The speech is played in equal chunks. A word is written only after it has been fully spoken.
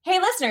Hey,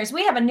 listeners,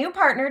 we have a new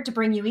partner to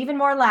bring you even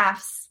more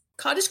laughs.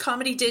 Cottage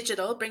Comedy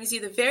Digital brings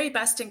you the very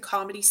best in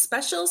comedy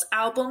specials,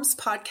 albums,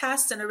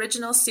 podcasts, and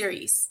original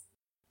series.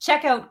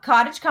 Check out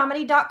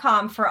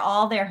cottagecomedy.com for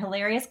all their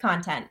hilarious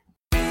content.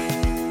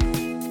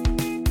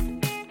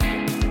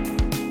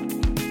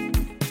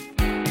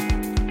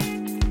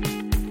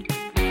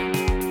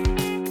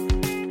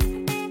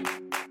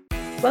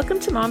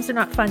 Welcome to Moms Are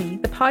Not Funny,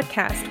 the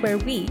podcast where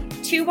we,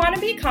 two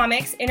wannabe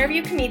comics,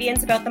 interview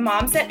comedians about the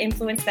moms that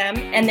influence them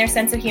and their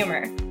sense of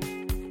humor.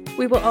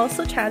 We will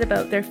also chat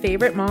about their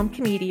favorite mom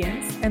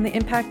comedians and the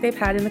impact they've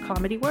had in the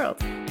comedy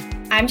world.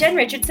 I'm Jen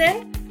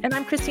Richardson. And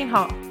I'm Christine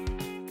Hall.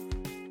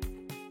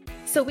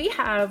 So we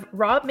have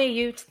Rob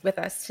Mayut with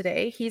us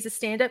today. He's a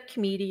stand-up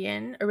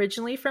comedian,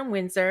 originally from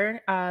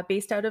Windsor,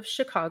 based out of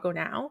Chicago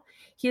now.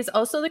 He is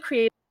also the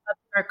creator of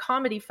our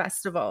comedy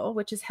festival,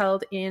 which is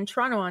held in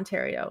Toronto,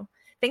 Ontario.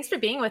 Thanks for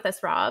being with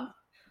us, Rob.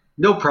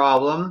 No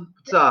problem.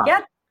 What's up?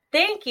 Yeah,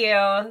 thank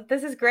you.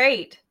 This is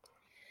great.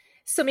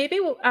 So maybe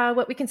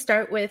what we can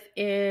start with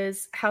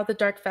is how the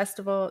Dark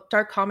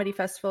Comedy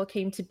Festival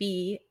came to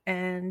be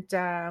and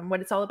what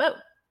it's all about.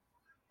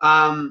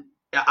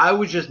 I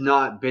was just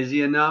not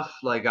busy enough.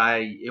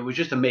 It was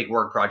just a make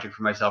work project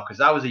for myself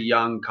because I was a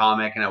young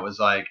comic and I was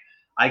like,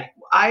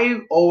 I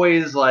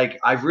always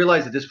I've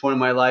realized at this point in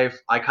my life,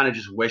 I kind of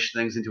just wish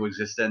things into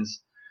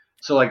existence.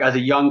 So as a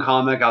young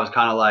comic, I was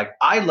kind of like,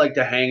 I'd like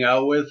to hang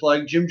out with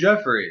Jim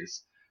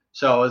Jeffries.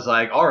 So I was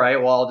like, all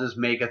right, well, I'll just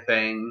make a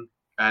thing.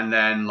 And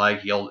then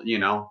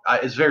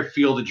it's very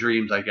Field of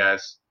Dreams, I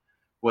guess,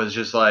 was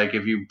just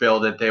if you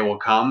build it, they will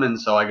come.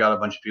 And so I got a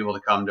bunch of people to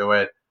come to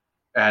it.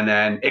 And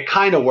then it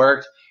kind of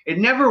worked. It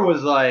never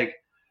was the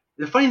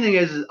funny thing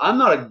is I'm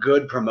not a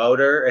good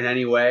promoter in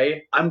any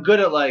way. I'm good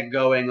at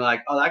going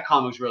oh, that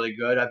comic's really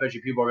good. I bet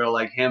you people are going to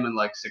like him in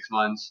 6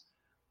 months.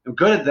 I'm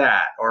good at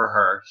that, or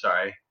her.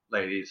 Sorry,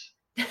 ladies.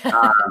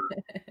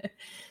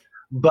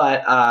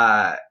 But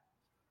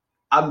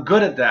I'm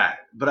good at that.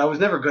 But I was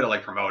never good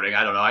at promoting.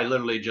 I don't know. I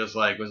literally just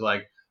was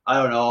I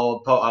don't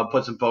know. I'll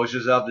put some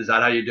posters up. Is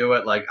that how you do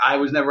it? I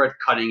was never at the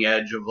cutting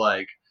edge of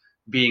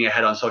being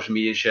ahead on social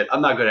media shit.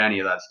 I'm not good at any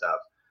of that stuff.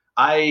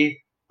 I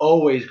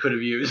always could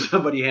have used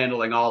somebody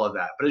handling all of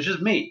that, but it's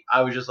just me.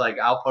 I was just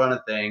I'll put on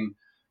a thing.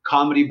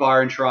 Comedy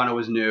Bar in Toronto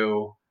was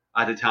new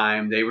at the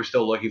time. They were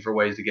still looking for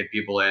ways to get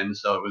people in.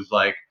 So it was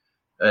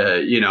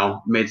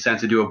made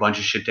sense to do a bunch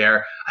of shit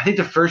there. I think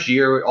the first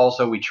year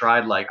also we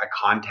tried a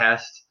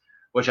contest,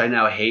 which I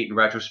now hate in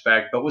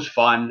retrospect, but was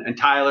fun. And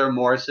Tyler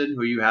Morrison,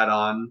 who you had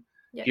on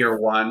here,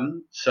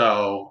 won.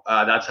 So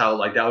that's how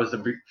that was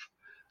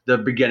the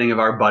beginning of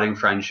our budding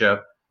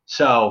friendship.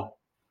 So,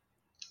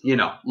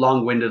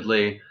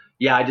 long-windedly,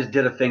 yeah, I just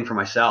did a thing for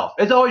myself.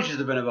 It's always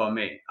just been about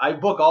me. I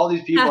book all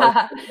these people,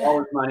 all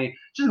this money.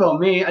 It's just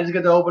about me. I just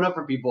get to open up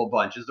for people a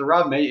bunch. It's the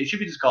Rob May. It should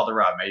be just called the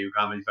Rob Mayut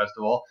Comedy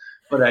Festival,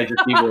 but I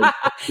just needed a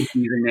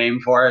confusing name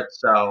for it.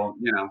 So,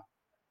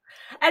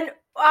 And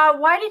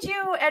why did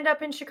you end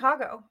up in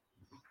Chicago?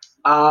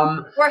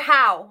 Or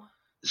how?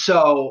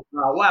 So,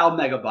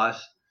 Megabus.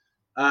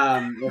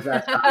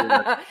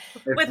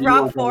 With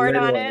Rob Ford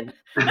on it.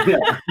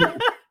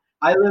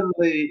 I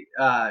literally,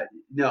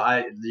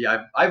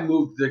 I've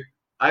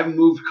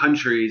moved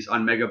countries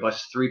on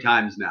Megabus 3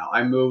 times now.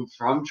 I moved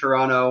from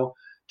Toronto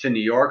to New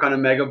York on a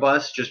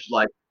Megabus. Just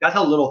that's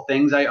how little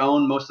things I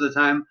own most of the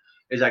time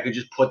is I could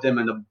just put them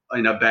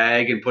in a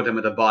bag and put them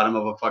at the bottom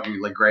of a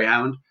fucking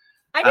Greyhound.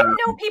 I didn't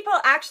know people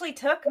actually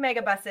took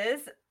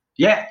Megabuses.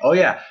 Yeah. Oh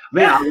yeah,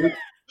 man.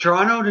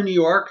 Toronto to New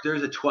York,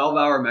 there's a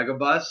 12-hour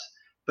Megabus,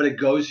 but it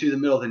goes through the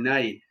middle of the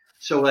night.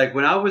 So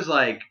when I was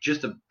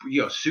just a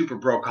super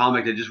broke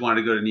comic that just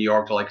wanted to go to New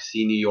York to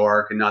see New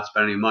York and not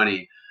spend any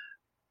money,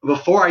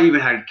 before I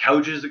even had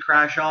couches to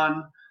crash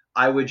on,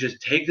 I would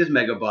just take this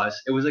Megabus.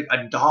 It was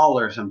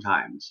 $1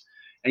 sometimes,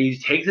 and you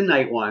take the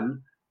night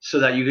one so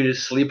that you can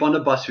just sleep on the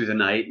bus through the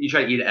night. You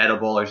try to eat an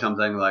edible or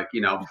something before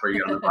you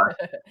get on the bus,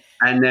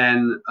 and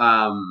then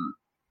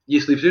you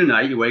sleep through the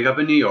night. You wake up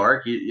in New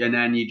York, and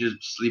then you just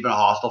sleep in a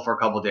hostel for a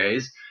couple of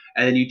days.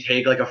 And then you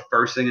take a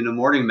first thing in the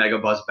morning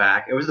Megabus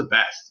back. It was the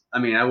best. I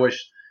mean, I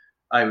wish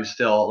I was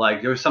still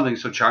there was something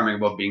so charming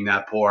about being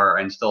that poor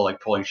and still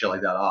pulling shit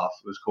like that off.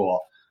 It was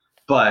cool.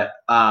 But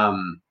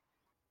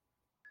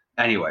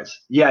anyways,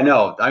 yeah,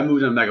 no, I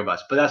moved in a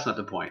Megabus, but that's not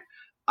the point.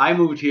 I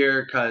moved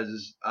here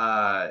because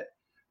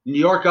New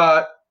York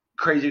got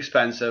crazy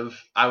expensive.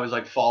 I was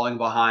falling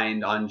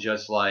behind on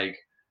just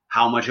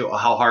how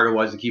hard it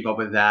was to keep up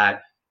with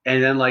that.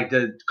 And then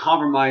the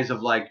compromise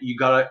of you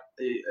gotta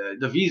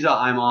the visa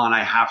I'm on,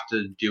 I have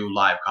to do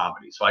live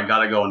comedy, so I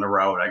gotta go on the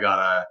road. I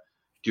gotta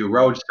do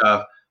road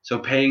stuff. So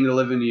paying to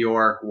live in New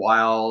York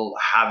while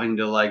having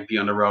to be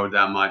on the road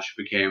that much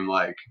became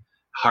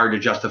hard to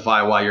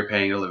justify why you're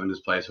paying to live in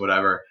this place,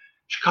 whatever.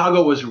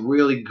 Chicago was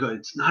really good.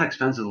 It's not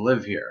expensive to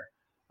live here.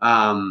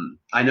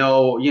 I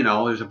know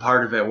there's a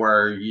part of it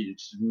where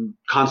it's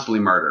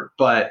constantly murder,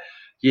 but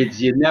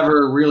you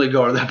never really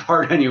go to that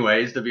part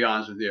anyways, to be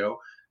honest with you.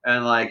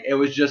 And it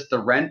was just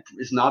the rent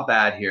is not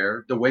bad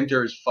here. The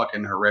winter is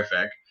fucking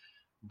horrific,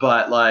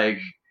 but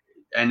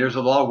there's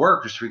a lot of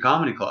work. There's 3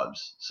 comedy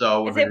clubs.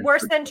 So is it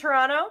worse than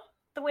Toronto,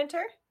 the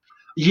winter?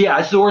 Yeah,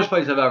 it's the worst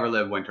place I've ever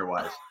lived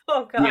winter-wise.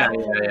 Oh, God.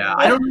 Yeah.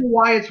 I don't know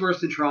why it's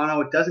worse than Toronto.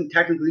 It doesn't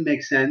technically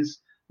make sense.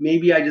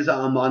 Maybe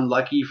I'm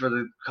unlucky for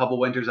the couple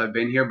winters I've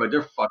been here, but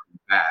they're fucking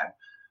bad.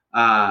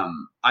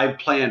 I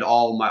planned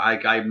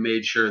I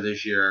made sure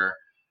this year,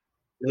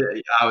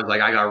 I was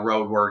like, I got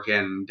road work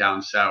in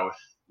down south,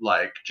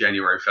 like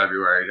January,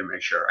 February to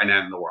make sure. And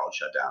then the world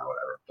shut down or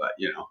whatever. But,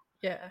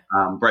 Yeah.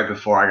 Right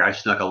before I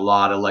snuck a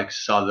lot of like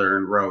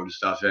southern road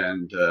stuff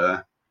in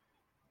to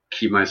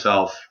keep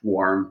myself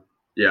warm.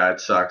 Yeah,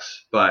 it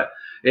sucks, but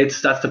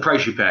that's the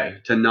price you pay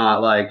to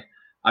not like.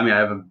 I mean,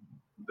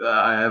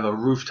 I have a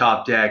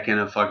rooftop deck and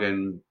a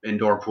fucking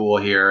indoor pool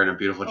here and a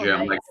beautiful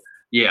gym. Nice. Like,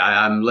 yeah,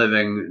 I'm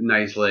living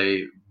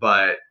nicely,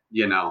 but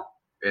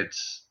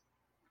it's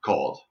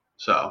cold,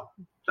 so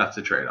that's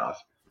the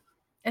trade-off.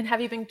 And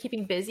have you been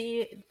keeping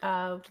busy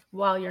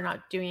while you're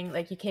not doing,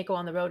 like, you can't go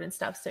on the road and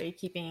stuff, so you're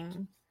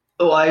keeping...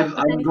 Oh,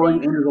 I'm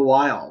going into the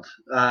wild.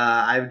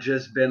 I've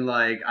just been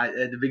like,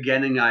 at the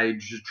beginning, I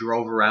just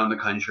drove around the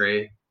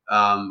country,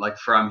 like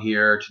from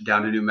here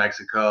down to New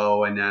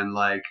Mexico, and then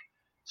like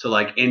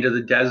into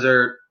the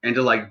desert,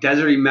 into like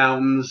deserty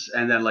mountains,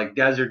 and then like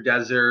desert,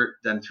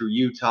 then through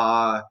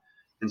Utah,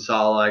 and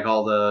saw like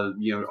all the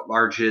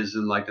arches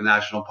and like the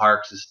national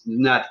parks.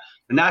 The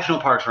national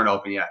parks weren't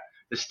open yet.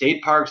 The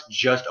state parks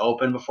just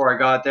opened before I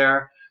got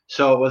there,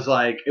 so it was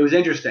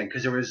interesting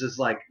because there was this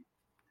like.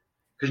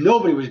 Because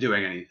nobody was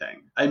doing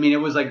anything. I mean, it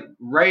was like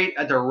right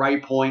at the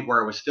right point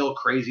where it was still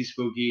crazy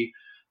spooky,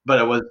 but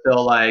it was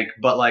still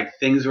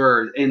things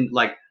were in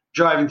like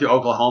driving through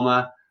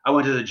Oklahoma. I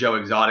went to the Joe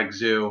Exotic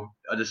Zoo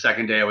the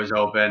second day it was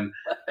open.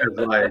 It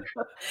was like,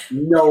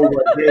 no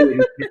way.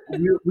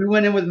 We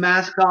went in with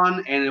masks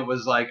on, and it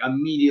was like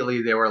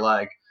immediately they were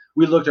like,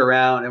 we looked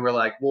around and we're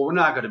like, well, we're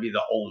not going to be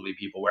the only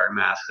people wearing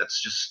masks.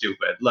 That's just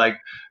stupid. Like,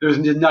 there's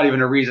not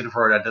even a reason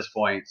for it at this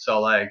point. So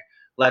like,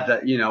 let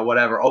that,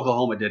 whatever.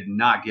 Oklahoma did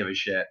not give a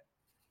shit.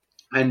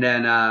 And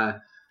then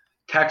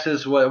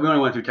Texas, we only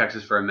went through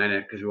Texas for a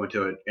minute because we went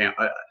to it.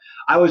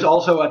 I was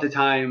also at the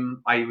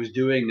time I was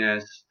doing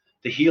this,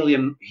 the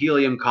Helium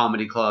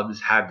Comedy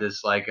Clubs had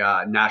this like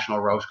national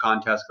roast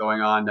contest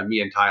going on that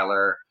me and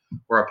Tyler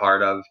were a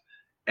part of.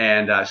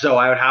 And so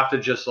I would have to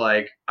just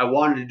like, I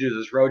wanted to do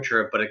this road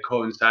trip, but it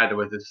coincided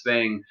with this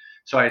thing.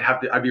 So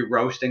I'd be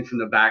roasting from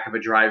the back of a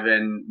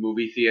drive-in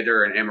movie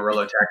theater in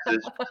Amarillo,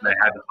 Texas. And I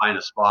had to find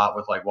a spot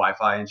with like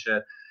Wi-Fi and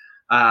shit.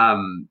 But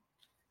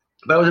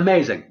it was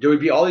amazing. There would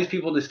be all these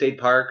people in the state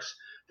parks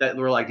that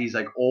were like these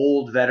like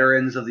old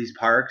veterans of these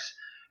parks.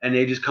 And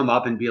they just come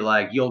up and be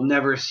like, you'll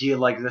never see it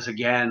like this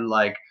again.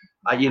 Like,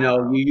 you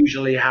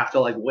usually have to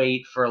like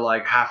wait for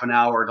like half an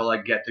hour to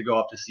like get to go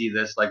up to see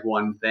this like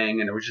one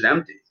thing. And it was just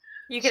empty.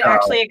 You could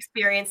actually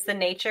experience the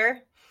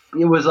nature.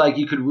 It was like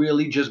you could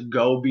really just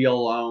go be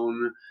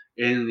alone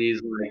in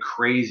these like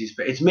crazy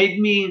spaces. It's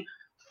made me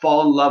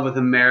fall in love with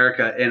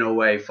America in a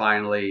way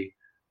finally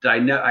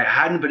that I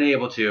hadn't been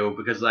able to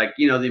because like,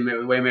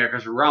 the way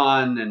America's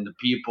run and the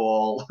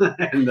people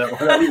and there's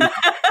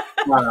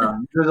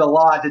a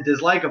lot to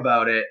dislike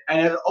about it.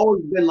 And it's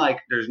always been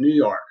like, there's New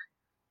York,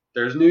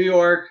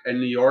 and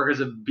New York is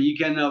a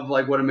beacon of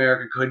like what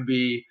America could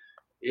be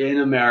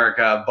in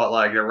America, but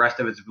like the rest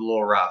of it's a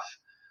little rough.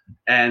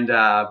 And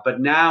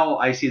but now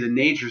I see the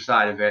nature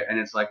side of it, and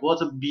it's like, well,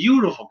 it's a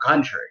beautiful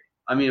country.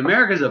 I mean,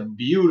 America's a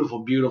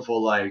beautiful,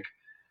 beautiful. Like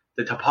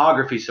the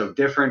topography is so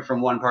different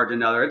from one part to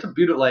another. It's a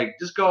beautiful. Like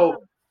just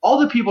go. All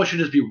the people should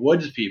just be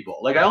woods people.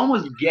 Like I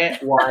almost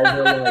get why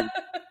they're like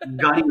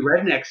gunny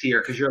rednecks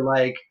here because you're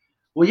like,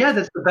 well, yeah,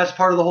 that's the best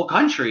part of the whole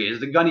country is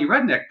the gunny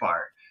redneck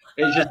part.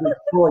 It's just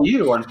for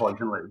you,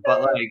 unfortunately.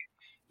 But like,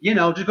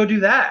 just go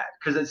do that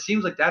because it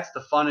seems like that's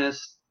the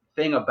funnest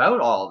thing about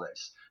all of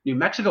this. New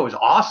Mexico is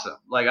awesome.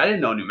 Like I didn't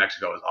know New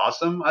Mexico was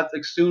awesome. I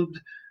assumed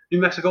New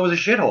Mexico was a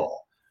shithole.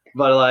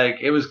 But like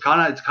it's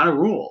kind of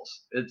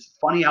rules. It's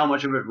funny how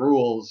much of it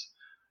rules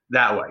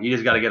that way. You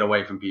just got to get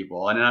away from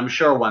people. And I'm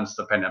sure once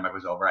the pandemic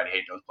was over, I'd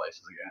hate those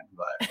places again.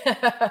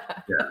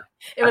 But yeah,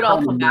 it would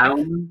all come back.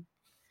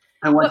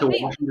 I went to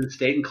Washington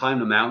State and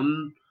climbed a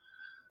mountain.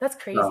 That's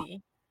crazy. So,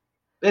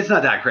 it's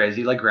not that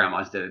crazy. Like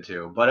grandmas did it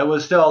too, but it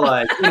was still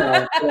like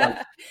like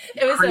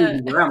it was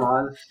crazy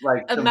grandmas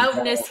like a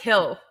mountainous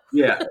hill.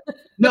 Yeah.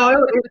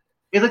 No,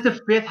 it's like the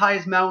 5th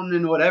highest mountain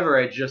and whatever.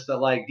 It's just that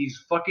like these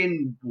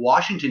fucking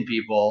Washington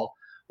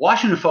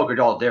folk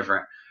are all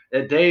different.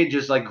 They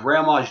just like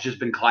grandma's just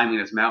been climbing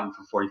this mountain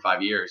for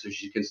 45 years, so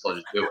she can still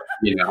just do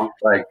it.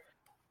 Like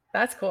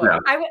that's cool. Yeah.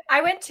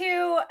 I went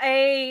to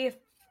a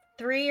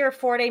 3 or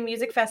 4 day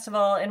music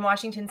festival in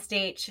Washington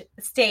State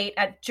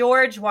at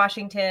George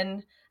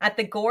Washington at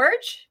the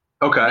Gorge.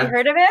 Okay. Have you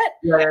heard of it?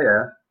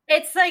 Yeah.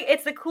 It's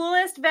the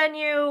coolest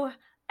venue.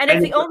 And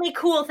it's the only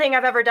cool thing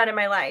I've ever done in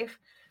my life.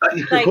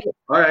 Like, cool.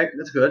 All right,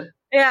 that's good.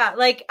 Yeah,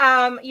 like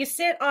you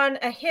sit on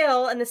a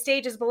hill and the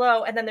stage is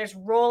below, and then there's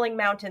rolling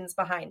mountains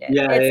behind it.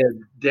 Yeah,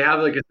 they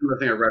have like a similar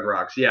thing at Red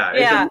Rocks. Yeah,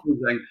 it's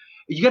amazing.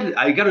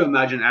 I got to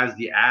imagine as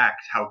the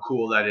act how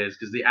cool that is,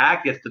 because the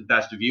act gets the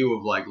best view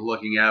of like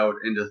looking out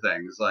into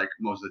things like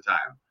most of the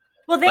time.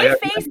 Well, they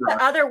face the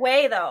other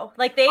way though.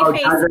 Like they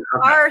face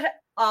our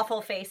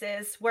awful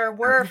faces where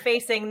we're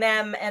facing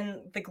them and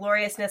the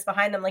gloriousness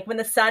behind them. Like when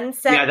the sun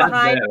set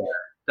behind.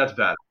 That's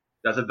better.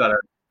 That's a better.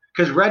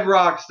 Because Red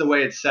Rocks, the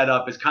way it's set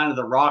up, is kind of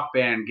the rock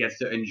band gets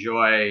to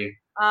enjoy.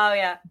 Oh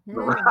yeah. The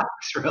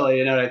rocks, really.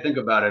 You know, when I think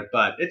about it,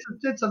 but it's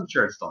I'm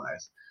sure it's still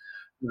nice.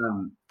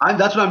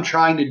 That's what I'm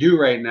trying to do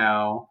right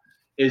now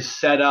is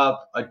set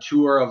up a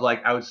tour of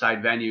like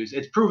outside venues.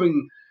 It's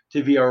proving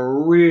to be a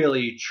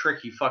really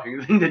tricky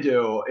fucking thing to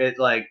do. It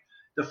like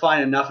to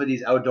find enough of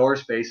these outdoor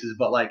spaces,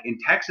 but like in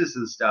Texas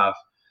and stuff,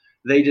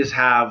 they just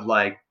have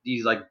like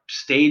these like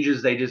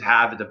stages they just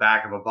have at the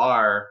back of a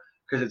bar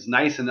because it's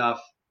nice enough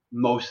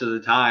most of the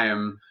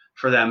time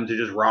for them to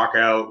just rock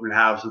out and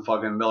have some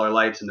fucking Miller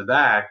Lights in the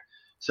back.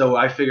 So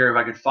I figure if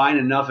I could find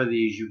enough of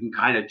these, you can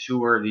kind of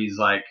tour these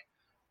like,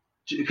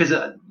 because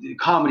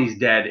comedy's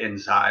dead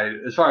inside.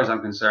 As far as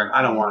I'm concerned,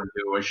 I don't want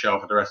to do a show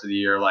for the rest of the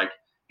year like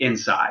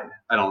inside.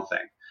 I don't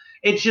think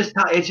it's just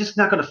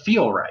not going to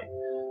feel right.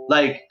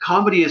 Like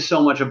comedy is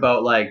so much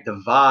about like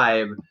the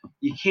vibe.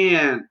 You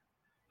can't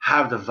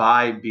have the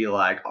vibe be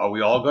like, are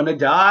we all going to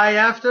die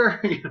after?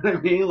 You know what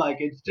I mean? Like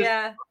it's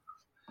just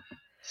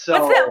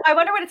So I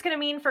wonder what it's going to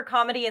mean for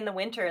comedy in the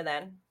winter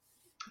then,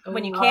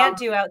 when you can't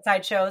do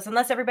outside shows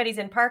unless everybody's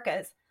in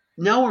parkas.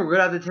 No, we're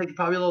gonna have to take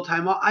probably a little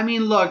time off. I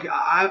mean, look,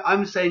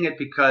 I'm saying it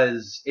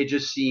because it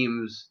just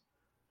seems.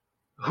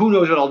 Who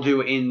knows what I'll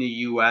do in the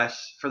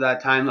U.S. for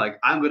that time? Like,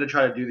 I'm gonna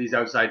try to do these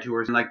outside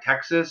tours in like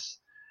Texas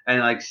and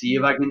like see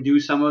if I can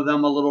do some of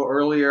them a little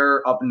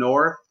earlier up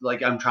north.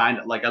 Like, I'm trying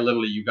to like I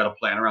literally you got to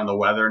plan around the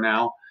weather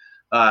now,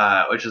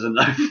 which is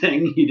another thing I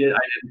didn't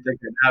think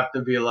I'd have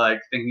to be like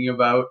thinking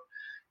about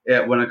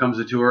it when it comes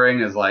to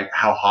touring is like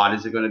how hot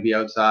is it going to be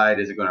outside?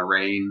 Is it going to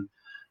rain?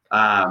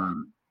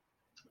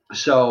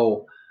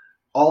 So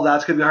all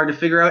that's going to be hard to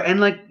figure out. And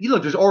like, you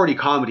look, there's already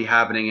comedy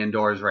happening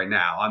indoors right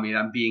now. I mean,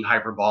 I'm being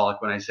hyperbolic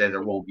when I say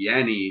there won't be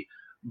any,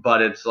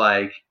 but it's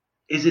like,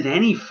 is it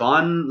any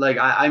fun? Like,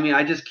 I mean,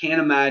 I just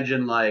can't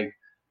imagine like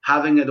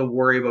having to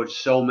worry about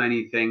so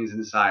many things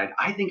inside.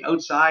 I think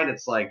outside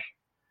it's like,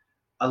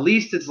 at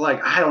least it's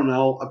like, I don't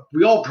know,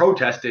 we all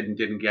protested and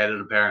didn't get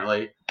it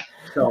apparently.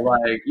 So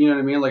like, you know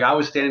what I mean? Like I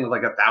was standing with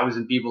like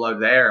 1,000 people out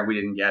there and we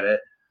didn't get it.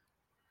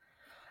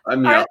 I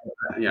mean,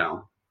 you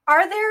know.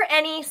 Are there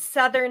any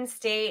southern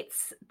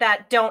states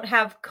that don't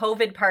have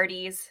COVID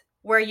parties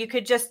where you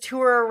could just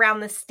tour around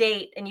the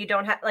state and you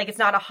don't have, like, it's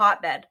not a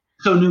hotbed?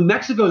 So New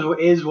Mexico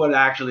is what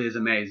actually is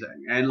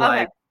amazing. And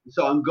like,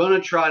 so I'm going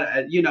to try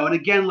to, you know, and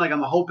again, like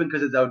I'm hoping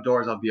because it's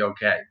outdoors, I'll be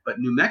okay. But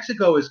New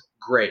Mexico is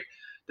great.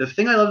 The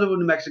thing I loved about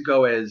New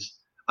Mexico is,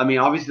 I mean,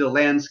 obviously the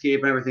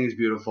landscape and everything is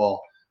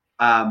beautiful.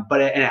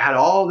 But it had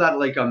all that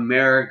like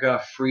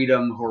America,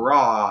 freedom,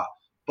 hurrah,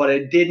 but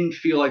it didn't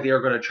feel like they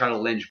were going to try to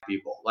lynch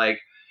people. Like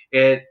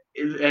it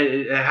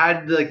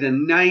had like the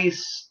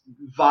nice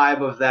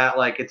vibe of that.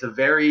 Like it's a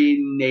very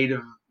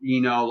native,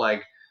 you know,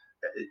 like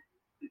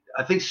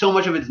I think so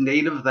much of it's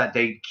native that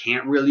they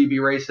can't really be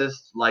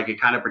racist. Like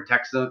it kind of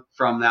protects them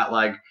from that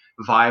like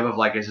vibe of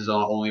like this is an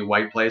only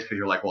white place because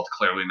you're like, well, it's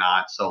clearly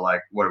not. So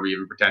like, what are we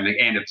even pretending?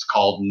 And it's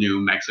called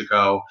New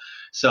Mexico.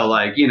 So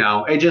like, you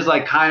know, it just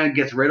like kind of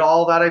gets rid of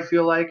all that. I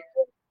feel like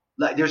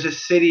there's a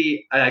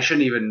city, and I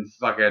shouldn't even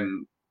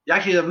fucking.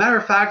 Actually, as a matter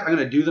of fact, I'm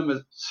going to do them a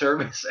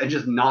service and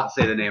just not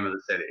say the name of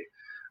the city.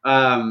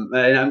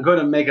 And I'm going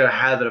to make it a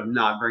habit of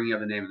not bringing up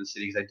the name of the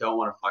city because I don't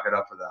want to fuck it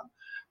up for them.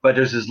 But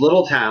there's this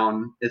little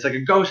town. It's like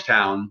a ghost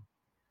town,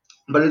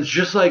 but it's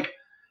just like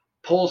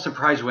Pulitzer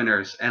Prize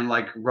winners and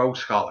like Rhodes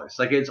Scholars.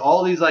 Like it's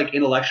all these like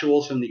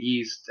intellectuals from the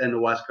East and the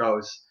West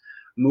Coast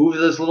move to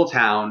this little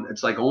town.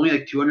 It's like only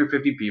like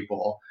 250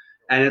 people.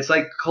 And it's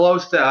like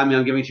close to, I mean,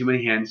 I'm giving too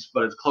many hints,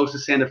 but it's close to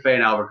Santa Fe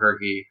and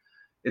Albuquerque.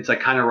 It's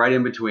like kind of right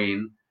in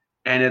between.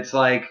 And it's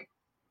like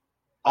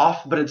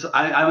off, but it's,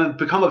 I've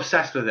become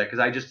obsessed with it because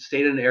I just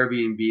stayed in an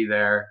Airbnb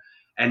there.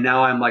 And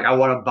now I'm like, I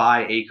want to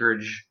buy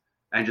acreage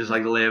and just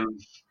like live,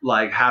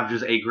 like have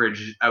just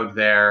acreage out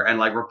there and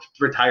like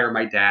retire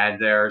my dad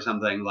there or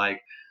something. Like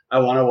I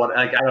want to,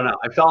 like, I don't know.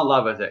 I fell in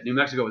love with it. New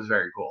Mexico was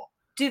very cool.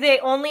 Do they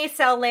only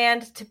sell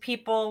land to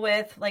people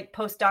with like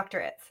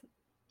postdoctorates?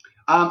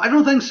 I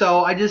don't think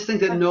so. I just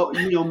think that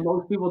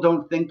most people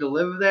don't think to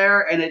live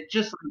there. And it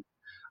just,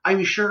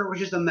 I'm sure it was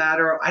just a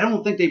matter of, I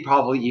don't think they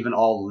probably even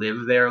all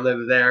live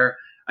there.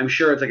 I'm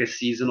sure it's like a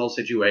seasonal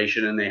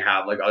situation and they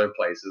have like other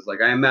places. Like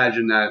I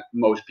imagine that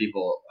most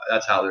people,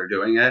 that's how they're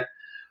doing it.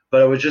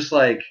 But it was just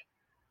like,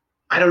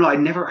 I don't know.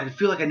 I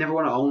feel like I never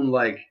want to own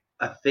like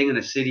a thing in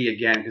a city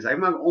again because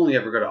I'm only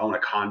ever going to own a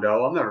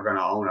condo. I'm never going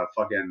to own a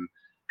fucking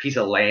piece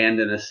of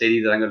land in a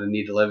city that I'm going to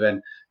need to live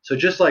in. So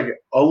just like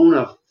own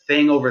a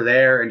thing over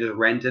there and just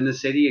rent in the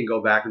city and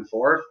go back and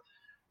forth.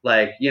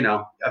 Like, you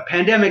know, a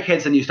pandemic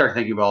hits and you start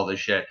thinking about all this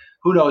shit.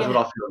 Who knows what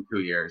I'll feel in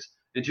 2 years?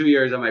 In 2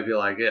 years, I might be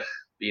like,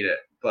 beat it.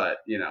 But,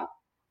 you know,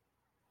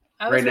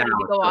 I was ready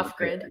to go off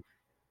grid.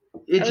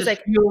 It just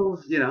like,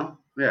 feels, you know,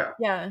 yeah.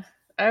 Yeah.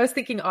 I was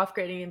thinking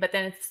off-grading, but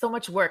then it's so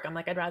much work. I'm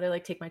like, I'd rather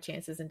like take my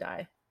chances and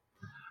die.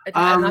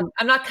 I'm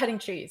not cutting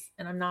trees,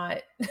 and I'm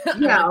not.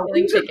 Yeah,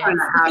 we're kind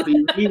of happy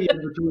medium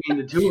between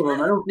the two of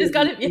them. I don't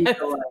think you need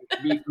to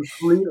like be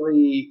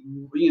completely,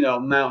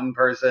 mountain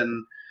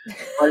person,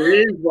 but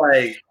it is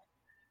like,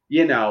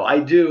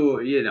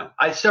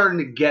 I started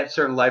to get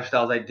certain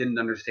lifestyles I didn't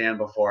understand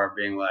before,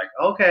 being like,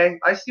 okay,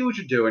 I see what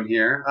you're doing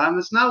here.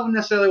 It's not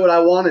necessarily what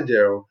I want to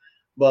do,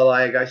 but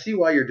like I see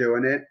why you're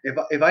doing it.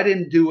 If I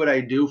didn't do what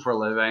I do for a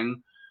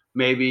living,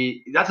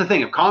 maybe that's the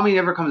thing. If comedy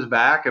never comes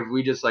back, if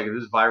we just like if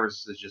this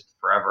virus is just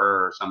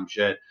forever or some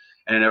shit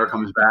and it never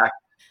comes back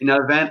in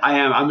that event,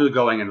 I'm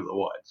going into the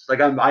woods.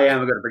 Like I am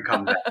going to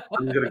become that.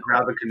 I'm going to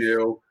grab a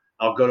canoe.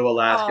 I'll go to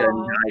Alaska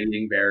and die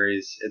eating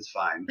berries. It's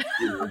fine.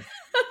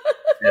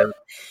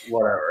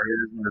 Whatever. It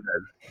is what it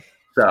is.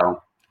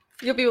 So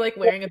you'll be like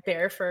wearing a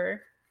bear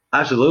fur.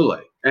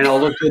 Absolutely, and I'll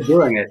look good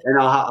doing it,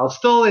 and I'll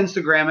still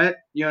Instagram it.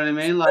 You know what I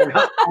mean? Like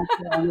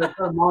I'm going to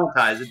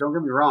monetize it. Don't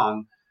get me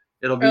wrong.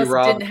 It'll be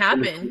raw. It didn't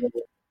happen.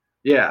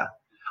 Yeah.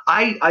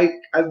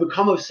 I've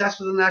become obsessed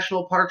with the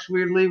national parks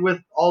weirdly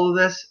with all of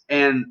this.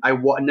 And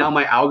now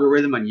my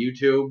algorithm on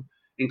YouTube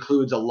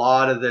includes a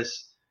lot of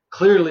this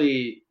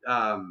clearly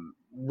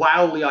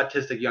wildly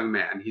autistic young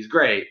man. He's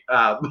great.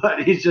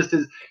 But he's just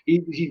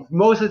he's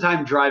most of the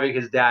time driving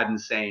his dad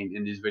insane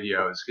in these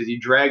videos because he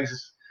drags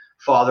his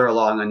father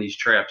along on these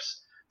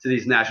trips to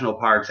these national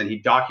parks and he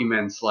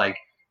documents like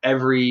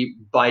every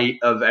bite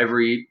of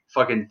every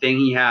fucking thing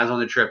he has on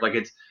the trip. Like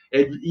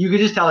you could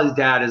just tell his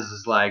dad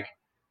is like,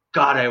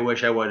 God, I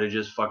wish I would have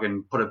just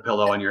fucking put a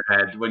pillow on your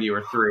head when you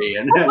were 3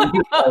 and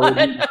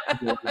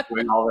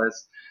doing all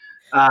this.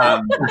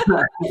 And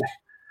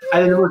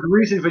then the most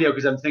recent video,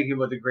 because I'm thinking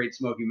about the Great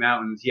Smoky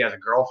Mountains, he has a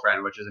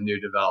girlfriend, which is a new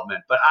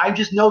development. But I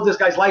just know this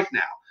guy's life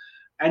now.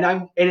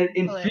 And it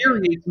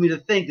infuriates me to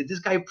think that this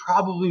guy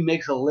probably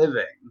makes a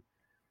living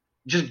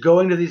just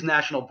going to these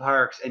national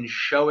parks and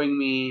showing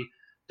me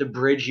the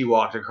bridge he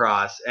walked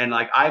across. And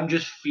like, I'm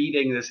just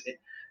feeding this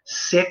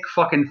sick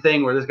fucking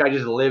thing where this guy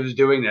just lives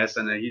doing this,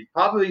 and then he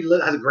probably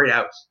has a great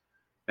house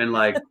and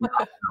like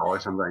or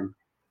something.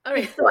 All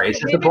right, sorry, is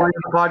this the point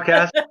of the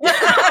podcast?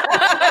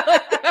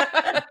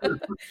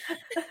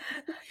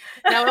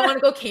 Now I want to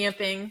go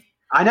camping.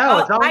 I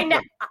know.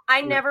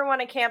 I never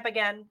want to camp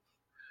again.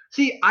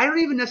 See, I don't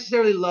even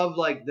necessarily love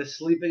like the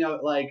sleeping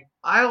out. Like,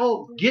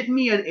 I'll get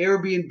me an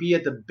Airbnb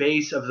at the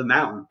base of the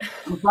mountain.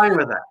 I'm fine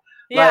with that.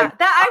 Yeah,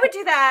 like, I would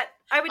do that.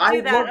 I would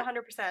do that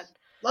 100%.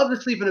 Love to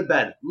sleep in a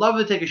bed. Love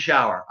to take a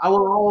shower. I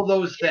want all of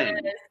those things.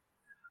 Yes.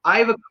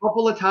 I've a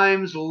couple of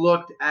times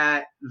looked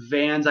at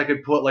vans I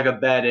could put like a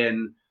bed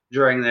in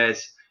during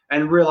this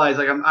and realized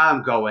like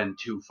I'm going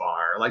too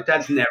far. Like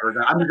that's never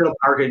gonna. I'm gonna go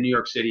park in New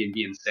York City and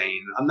be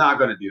insane. I'm not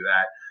gonna do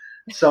that.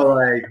 So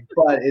like,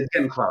 but it's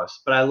getting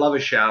close. But I love a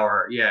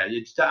shower. Yeah,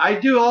 I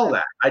do all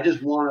that. I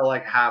just want to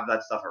like have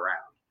that stuff around.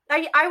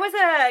 I was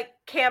a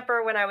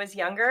camper when I was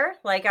younger.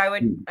 Like I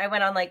went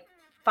on like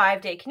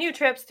 5-day canoe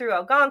trips through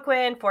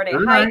Algonquin, 4-day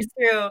hikes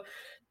through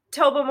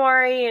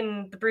Tobermory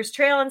and the Bruce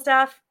Trail and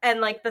stuff.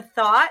 And like the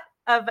thought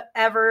of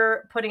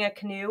ever putting a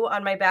canoe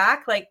on my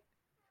back, like,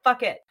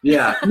 fuck it.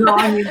 Yeah. No,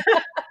 I mean,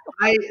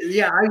 I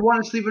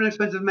want to sleep in an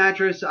expensive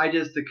mattress.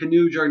 The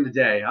canoe during the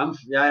day.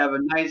 I have a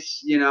nice,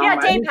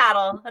 day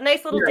paddle, a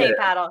nice little day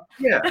paddle.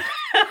 Yeah.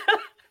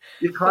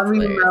 Climbing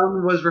the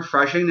mountain was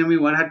refreshing. Then we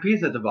went and had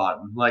pizza at the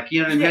bottom. Like,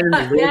 you know what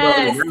I mean?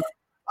 Yes.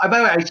 By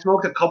the way, I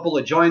smoked a couple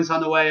of joints on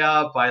the way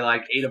up. I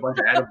like ate a bunch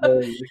of edible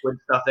liquid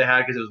stuff they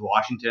had because it was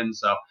Washington.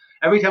 So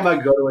every time I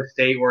go to a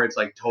state where it's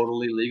like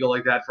totally legal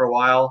like that for a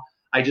while,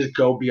 I just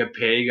go be a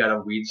pig at a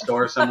weed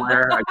store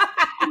somewhere. I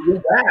do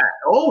that.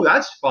 Oh,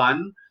 that's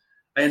fun.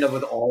 I end up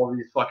with all of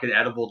these fucking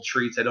edible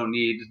treats I don't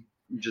need.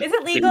 Is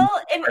it legal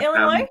in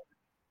Illinois?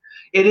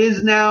 It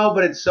is now,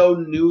 but it's so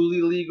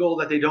newly legal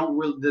that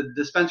the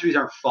dispensaries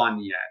aren't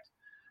fun yet.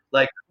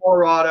 Like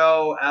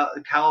Colorado,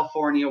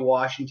 California,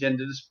 Washington,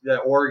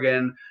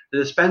 Oregon, the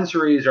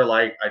dispensaries are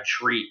like a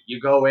treat. You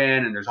go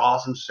in and there's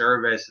awesome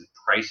service and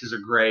prices are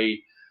great.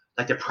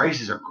 Like the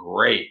prices are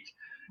great.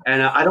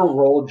 And I don't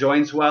roll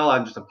joints well.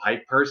 I'm just a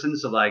pipe person.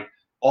 So like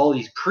all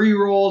these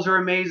pre-rolls are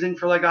amazing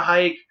for like a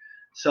hike.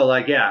 So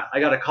like, yeah,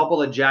 I got a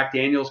couple of Jack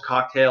Daniel's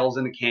cocktails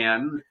in a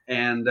can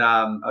and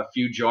a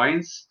few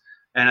joints.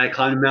 And I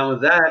climbed the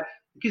mountain with that.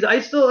 Because I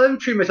still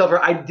treat myself.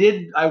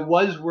 I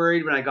was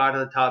worried when I got to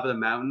the top of the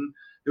mountain.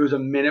 There was a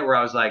minute where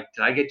I was like,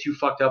 "Did I get too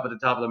fucked up at the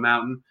top of the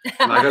mountain?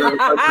 Am I gonna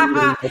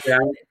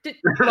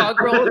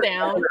dog roll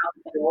down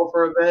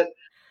for a bit?"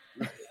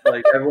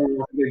 Like everyone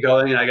wants to get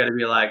going, and I got to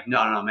be like,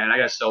 "No, man, I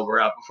got to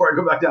sober up before I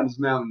go back down this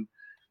mountain."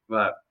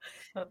 But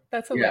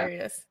that's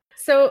hilarious. Yeah.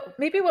 So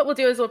maybe what we'll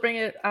do is we'll bring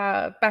it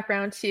back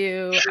around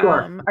to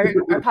our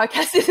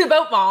podcast is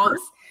about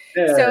moms.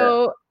 Yeah.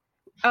 So.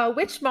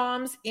 Which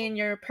moms in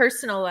your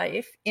personal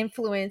life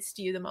influenced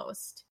you the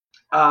most?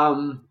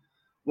 Well,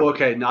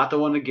 okay, not the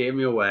one that gave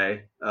me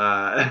away.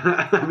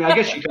 I mean, I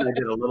guess you kind of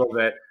did a little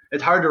bit.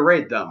 It's hard to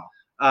rate them.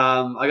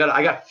 I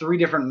got 3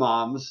 different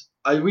moms.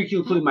 We can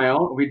include my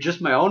own. Just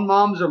my own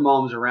moms or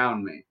moms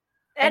around me.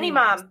 Any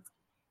mom.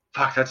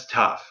 fuck, that's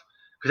tough.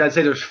 Because I'd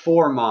say there's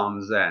 4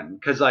 moms then.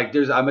 Because like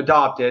I'm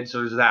adopted, so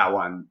there's that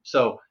one.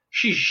 So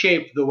she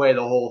shaped the way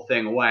the whole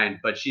thing went,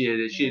 but she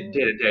day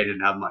to day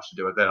didn't have much to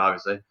do with it,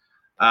 obviously.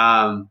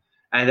 And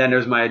then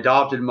there's my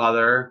adopted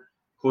mother,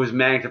 who was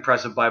manic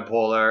depressive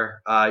bipolar.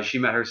 She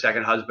met her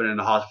second husband in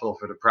the hospital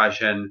for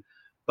depression,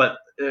 but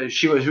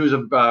she was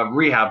a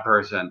rehab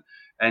person,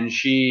 and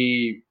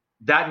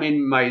that made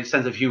my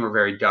sense of humor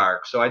very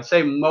dark. So I'd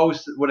say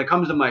most when it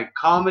comes to my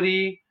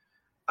comedy,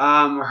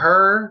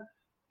 her,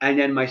 and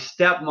then my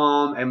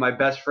stepmom and my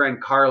best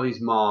friend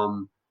Carly's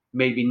mom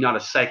made me not a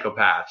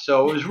psychopath.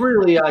 So it was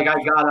really like I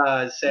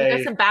gotta say,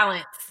 there's some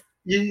balance.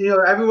 You know,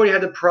 everybody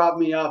had to prop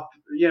me up.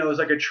 You know, it was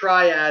like a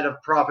triad of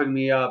propping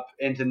me up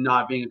into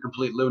not being a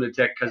complete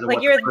lunatic because of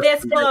like you're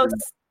this close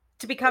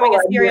to becoming a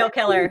serial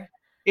killer.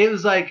 It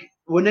was like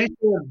when they say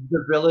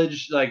the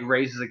village like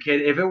raises a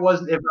kid. If I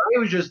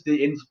was just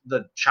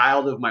the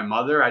child of my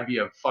mother, I'd be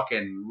a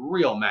fucking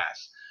real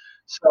mess.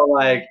 So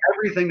like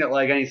everything that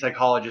like any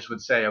psychologist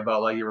would say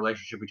about like your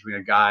relationship between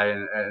a guy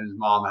and his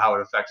mom, how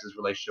it affects his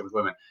relationship with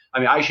women. I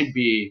mean, I should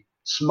be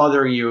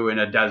smothering you in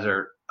a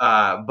desert.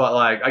 But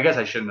like, I guess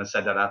I shouldn't have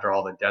said that after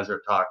all the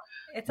desert talk.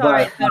 It's all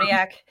right,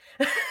 Zodiac.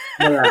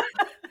 Yeah.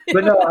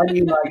 But no, I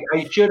mean, like,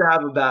 I should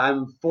have that.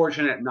 I'm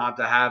fortunate not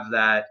to have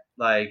that.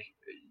 Like,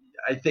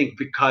 I think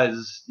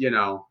because, you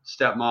know,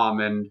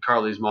 stepmom and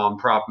Carly's mom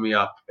propped me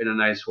up in a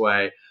nice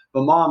way.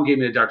 But mom gave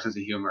me a dark sense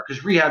of humor.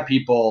 Because rehab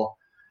people,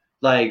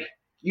 like,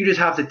 you just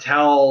have to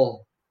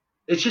tell.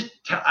 It's just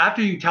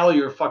after you tell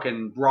your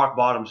fucking rock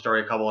bottom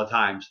story a couple of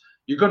times,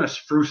 you're going to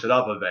spruce it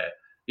up a bit.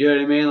 You know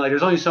what I mean? Like,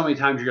 there's only so many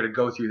times you're going to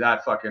go through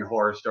that fucking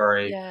horror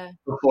story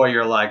before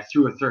you're like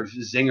through a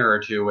zinger or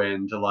two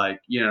in to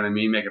like, you know what I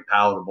mean? Make it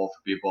palatable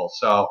for people.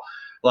 So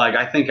like,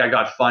 I think I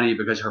got funny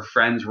because her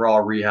friends were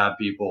all rehab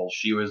people.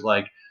 She was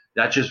like,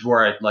 that's just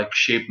where it like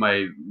shaped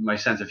my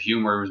sense of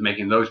humor, was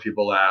making those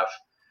people laugh.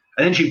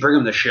 And then she'd bring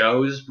them to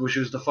shows, which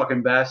was the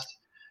fucking best.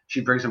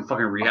 She'd bring some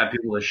fucking rehab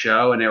people to the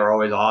show, and they were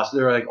always awesome.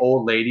 They were like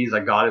old ladies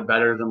that got it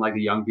better than like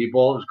the young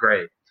people. It was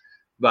great.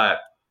 But,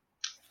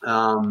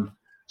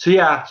 so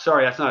yeah,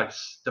 sorry, that's not a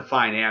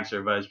defined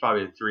answer, but it's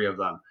probably the 3 of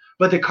them.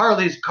 But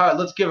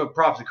let's give a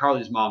props to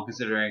Carly's mom,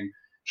 considering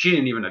she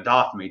didn't even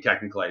adopt me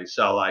technically.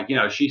 So like, you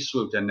know, she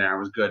swooped in there and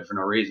was good for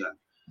no reason.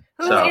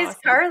 Who is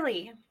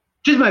Carly?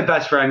 She's my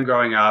best friend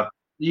growing up.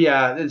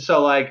 Yeah, and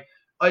so like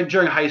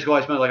during high school,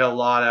 I spent like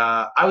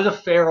I was a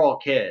feral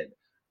kid.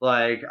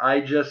 Like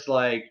I just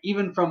like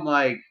even from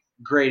like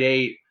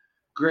grade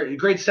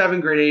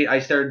 7, grade 8, I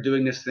started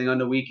doing this thing on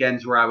the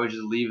weekends where I would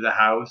just leave the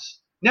house.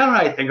 Now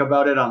that I think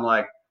about it, I'm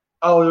like,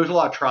 oh, there was a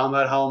lot of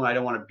trauma at home. I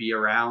didn't want to be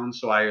around,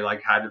 so I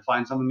like had to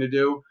find something to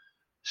do.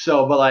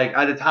 So, but like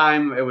at the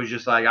time, it was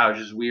just like I was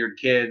just a weird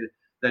kid.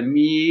 Then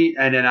me,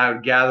 and then I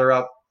would gather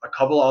up a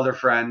couple other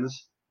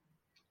friends,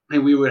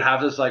 and we would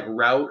have this like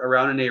route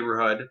around a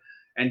neighborhood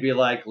and be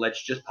like,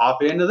 let's just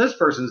pop into this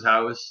person's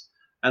house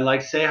and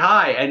like say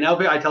hi. And now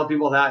I tell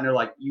people that, and they're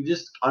like, you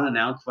just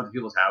unannounced went to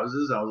people's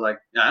houses? And I was like,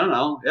 yeah, I don't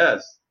know. Yeah,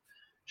 it's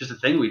just a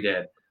thing we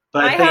did.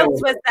 But my house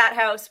was that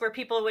house where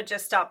people would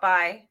just stop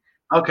by.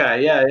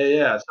 Okay,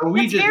 yeah. So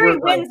we it's just very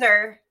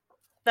Windsor,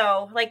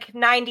 though, like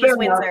 90s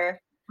Windsor.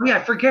 Yeah,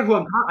 I forget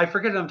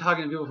that I'm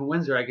talking to people from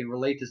Windsor. I can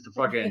relate this to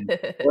fucking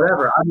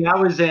whatever. I mean, I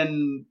was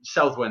in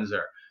South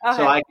Windsor,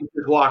 so I could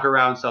just walk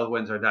around South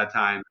Windsor at that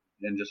time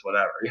and just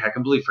whatever. Yeah, I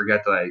completely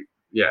forget that.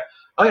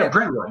 Oh yeah,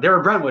 Brentwood. They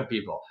were Brentwood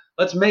people.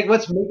 Let's make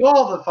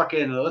all the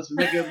fucking let's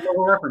make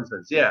little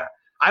references. Yeah,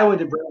 I went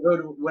to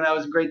Brentwood when I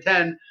was in grade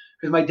 10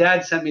 because my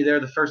dad sent me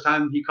there the first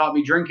time he caught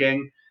me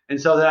drinking. And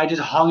so then I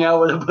just hung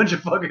out with a bunch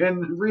of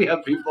fucking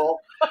rehab people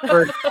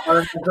for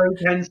grade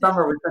 10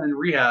 summer we spent in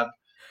rehab.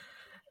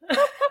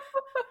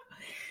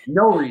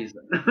 No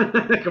reason.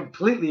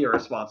 Completely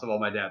irresponsible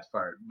on my dad's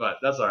part, but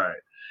that's all right.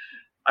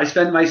 I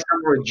spent my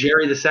summer with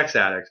Jerry the sex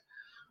addict.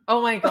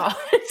 Oh my God.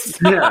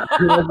 Yeah,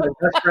 he was my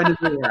best friend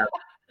in rehab.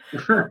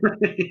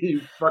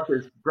 He fucked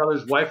his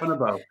brother's wife on a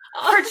boat.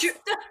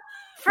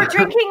 For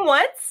drinking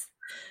once?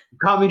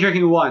 Caught me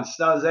drinking once.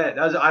 That was it.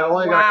 I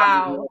only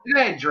got.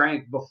 I had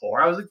drank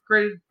before. I was like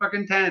grade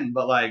fucking 10,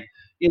 but like,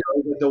 you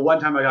know, the one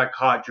time I got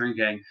caught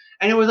drinking,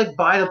 and it was like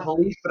by the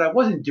police, but I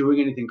wasn't doing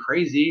anything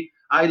crazy.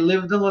 I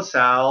lived in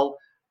LaSalle.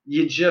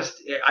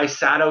 I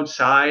sat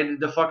outside.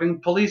 The fucking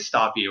police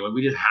stop you, and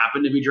we just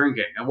happened to be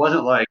drinking. It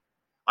wasn't like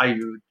I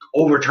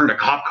overturned a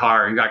cop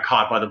car and got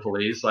caught by the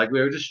police. Like we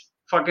were just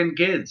fucking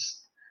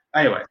kids.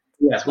 Anyway,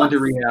 yes, went to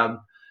rehab.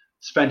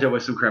 Spent it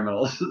with some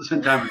criminals.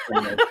 Spent time with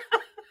criminals.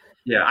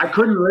 Yeah, I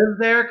couldn't live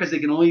there because they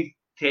can only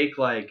take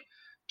like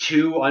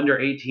 2 under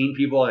 18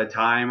 people at a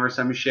time or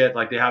some shit.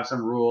 Like they have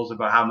some rules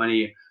about how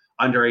many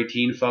under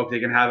 18 folk they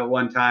can have at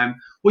one time.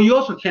 Well, you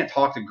also can't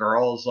talk to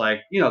girls.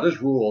 Like, you know,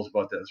 there's rules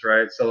about this,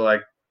 right? So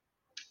like,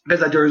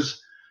 because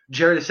there's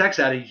Jerry the sex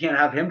addict, you can't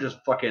have him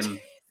just fucking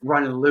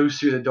running loose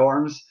through the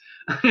dorms.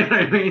 You know what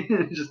I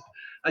mean?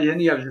 Then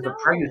you have just a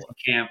pregnancy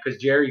camp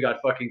because Jerry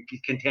got fucking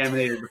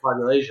contaminated the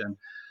population.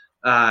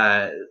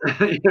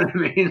 You know what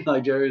I mean?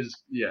 Like Jerry's,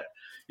 yeah.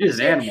 He's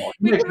an animal.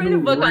 We can write a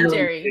book on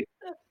Jerry.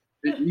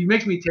 He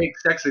makes me take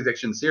sex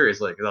addiction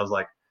seriously because I was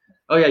like,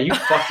 oh yeah, you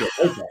fucked your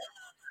life up.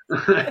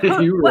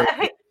 You really.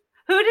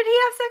 Who did he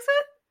have sex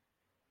with?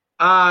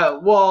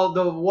 Well,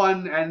 the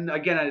one, and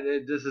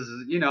again, this is,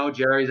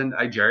 Jerry's, and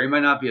Jerry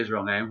might not be his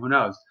real name. Who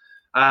knows?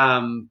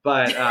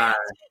 But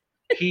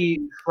he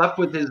slept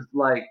with his,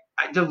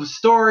 the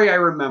story I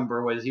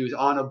remember was he was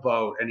on a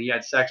boat and he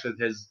had sex with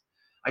his,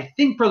 I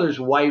think, brother's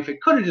wife.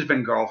 It could have just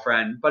been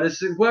girlfriend, but it's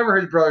whoever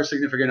his brother's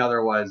significant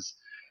other was.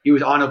 He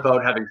was on a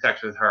boat having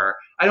sex with her.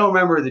 I don't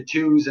remember the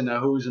twos and the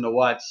who's and the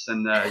whats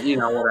and the,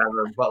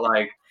 whatever, but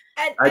like.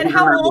 And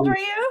how old were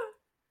you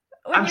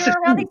when you were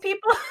around these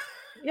people?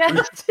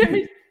 Yeah.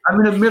 I'm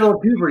in the middle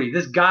of puberty.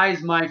 This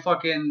guy's my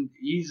fucking,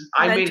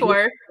 I made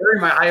him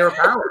my higher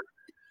power.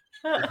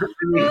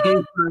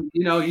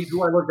 He's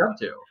who I looked up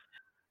to.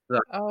 So.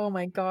 Oh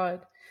my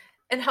God.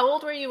 And how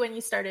old were you when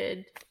you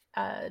started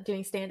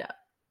doing stand-up?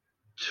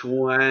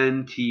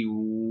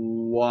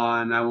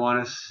 21, I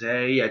want to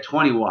say. Yeah,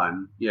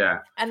 21. Yeah.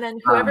 And then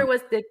whoever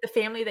was the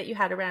family that you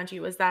had around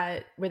you,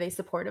 were they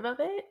supportive of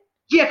it?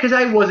 Yeah, because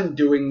I wasn't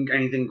doing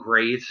anything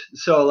great.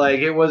 So,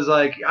 it was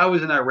I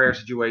was in that rare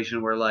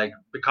situation where,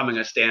 becoming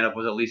a stand-up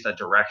was at least a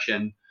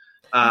direction.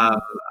 I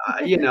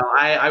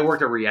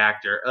worked at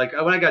Reactor.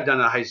 When I got done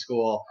at high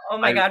school. Oh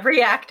my God,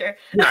 Reactor.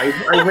 Yeah,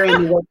 I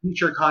ran the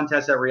teacher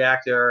contest at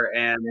Reactor,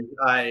 and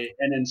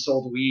then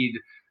sold weed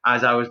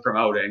as I was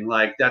promoting.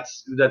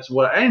 That's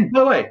what. And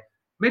by the way,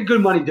 made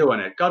good money doing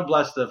it. God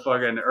bless the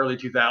fucking early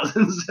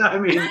 2000s. I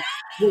mean, it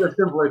was a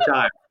simpler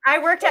time. I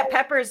worked at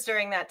Peppers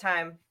during that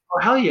time. Oh,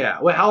 hell yeah.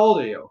 Wait, how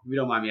old are you, if you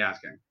don't mind me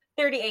asking?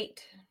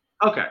 38.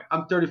 Okay,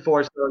 I'm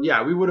 34. So,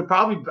 yeah, we would have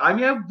I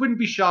wouldn't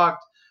be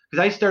shocked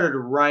because I started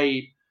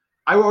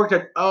I worked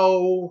at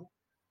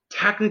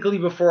technically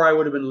before I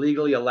would have been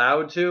legally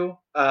allowed to.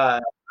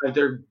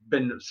 They've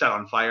been set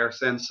on fire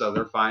since, so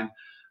they're fine.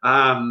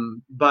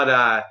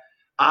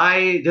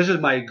 This is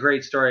my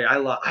great story.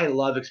 I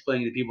love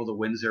explaining to people the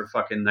Windsor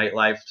fucking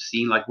nightlife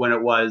scene, when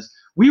it was.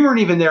 We weren't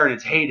even there in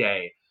its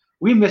heyday.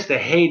 We missed the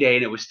heyday,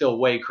 and it was still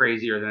way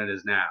crazier than it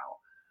is now.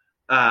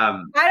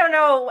 I don't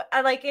know.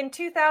 In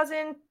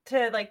 2000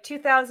 to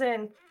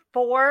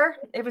 2004,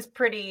 it was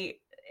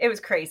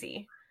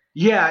crazy.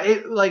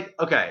 Yeah,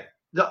 okay.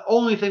 The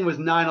only thing was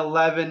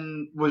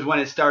 9/11 was when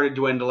it started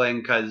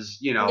dwindling because,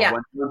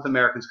 when North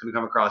Americans couldn't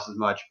come across as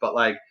much. But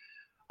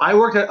I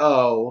worked at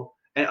O,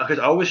 and because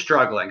O was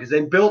struggling because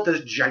they built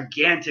this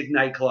gigantic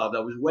nightclub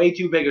that was way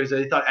too big because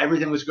they thought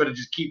everything was going to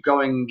just keep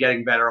going and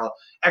getting better.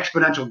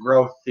 Exponential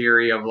growth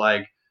theory of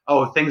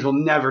things will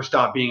never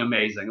stop being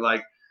amazing.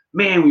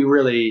 Man, we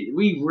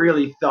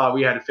really thought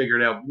we had to figure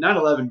it out.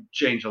 9/11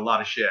 changed a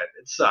lot of shit.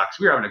 It sucks.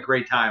 We were having a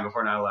great time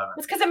before 9/11.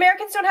 It's because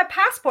Americans don't have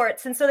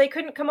passports, and so they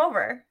couldn't come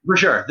over. For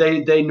sure.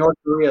 They North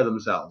Korea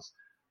themselves.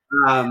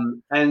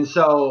 And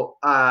so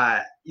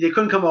they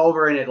couldn't come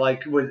over, and it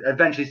would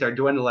eventually start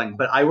dwindling.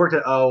 But I worked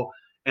at O,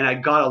 and I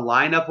got a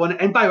lineup one.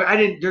 And by the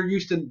way,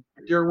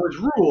 there was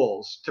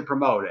rules to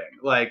promoting.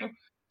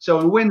 So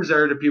in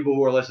Windsor, to people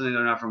who are listening,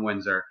 they're not from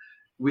Windsor,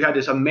 we had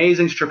this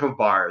amazing strip of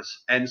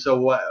bars. And so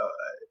what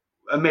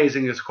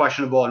amazing is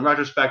questionable in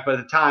retrospect, but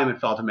at the time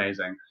it felt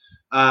amazing.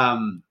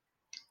 And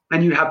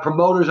you'd have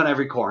promoters on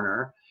every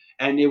corner,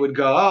 and they would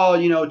go,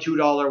 $2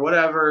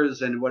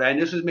 whatevers, and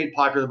this was made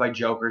popular by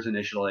jokers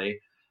initially.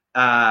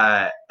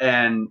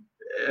 And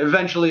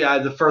eventually,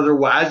 as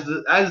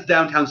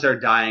downtown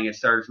started dying, it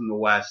started from the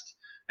west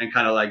and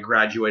kind of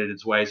graduated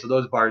its way. So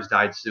those bars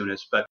died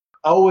soonest, but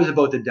O was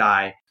about to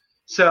die.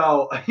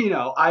 So,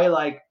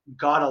 I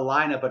got a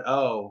lineup at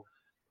O,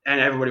 and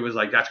everybody was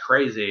like, that's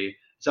crazy.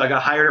 So I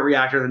got hired at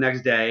Reactor the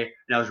next day,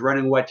 and I was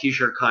running wet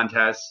t-shirt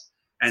contests,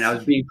 and I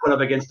was being put up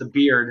against the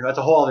Beard. That's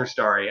a whole other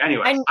story.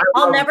 Anyway. And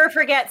I'll never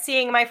forget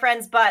seeing my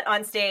friend's butt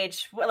on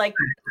stage.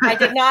 I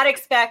did not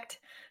expect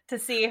to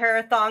see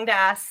her thonged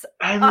ass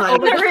on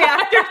the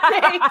Reactor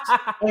stage.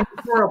 And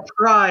for a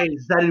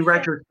prize that in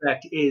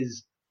retrospect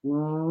is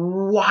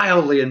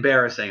wildly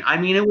embarrassing. I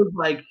mean, it was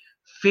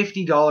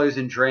 $50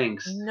 in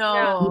drinks.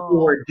 No.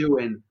 People were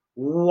doing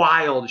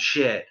wild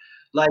shit.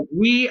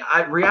 We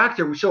at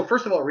Reactor, so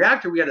first of all,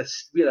 Reactor, we had a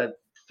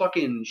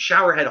fucking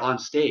shower head on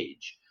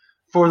stage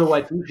for the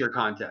white t-shirt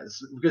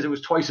contest because it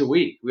was twice a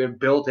week. We had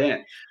built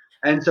in.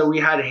 And so we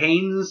had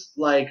Hanes,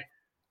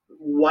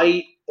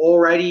 white,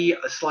 already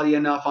slutty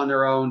enough on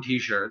their own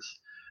t-shirts.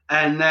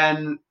 And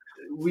then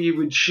we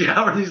would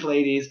shower these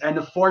ladies, and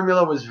the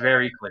formula was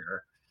very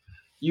clear.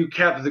 You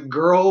kept the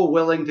girl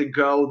willing to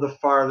go the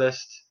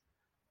farthest,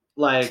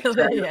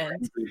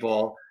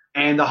 people,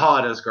 and the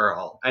hottest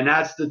girl. And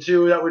that's the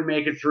two that would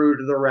make it through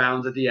to the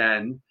rounds at the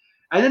end.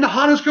 And then the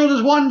hottest girl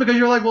just won because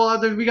you're like, well,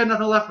 we got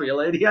nothing left for you,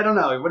 lady. I don't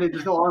know.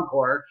 There's no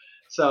encore.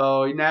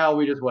 So now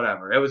we just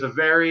whatever. It was a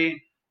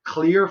very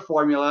clear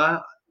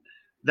formula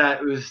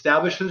that was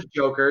established as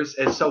jokers.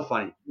 It's so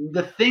funny.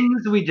 The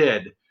things we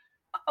did.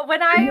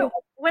 When I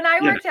when I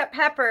worked at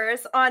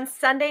Peppers on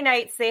Sunday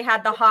nights, they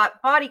had the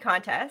hot body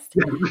contest,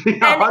 and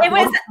it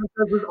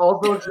was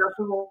also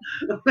acceptable.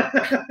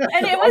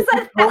 And it was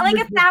like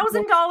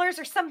 $1,000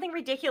 or something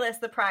ridiculous.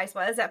 The prize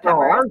was at Peppers.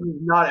 Ours was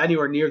not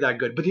anywhere near that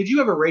good. But did you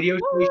have a radio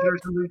station or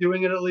something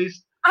doing it at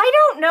least? I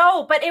don't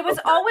know, but it was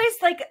always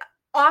like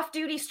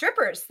off-duty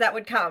strippers that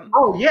would come.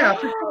 Oh yeah,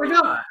 for sure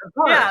not. Of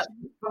course. Yeah.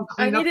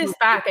 I need this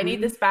back. I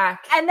need this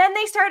back. And then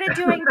they started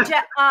doing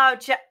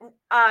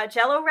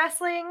Jello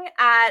wrestling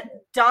at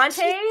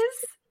Dante's.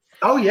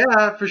 Oh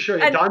yeah, for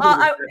sure. And,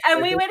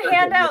 we would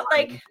hand out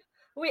like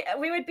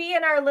we would be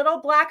in our little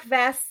black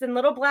vests and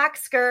little black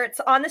skirts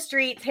on the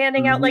streets,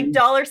 handing out like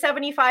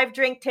 $1.75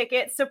 drink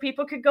tickets so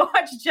people could go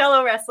watch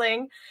Jello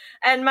wrestling.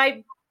 And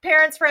my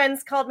parents'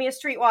 friends called me a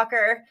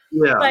streetwalker.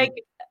 Yeah. Like,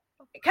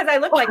 because I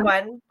look like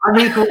one. I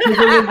mean, wouldn't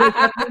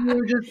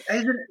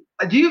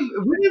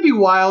it be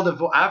wild if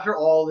after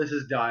all this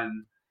is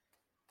done,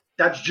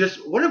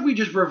 what if we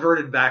just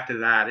reverted back to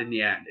that in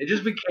the end? It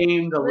just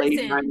became the late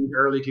 90s,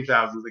 early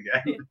 2000s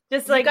again.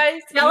 Just like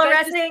Jello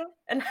wrestling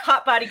and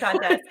hot body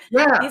contest.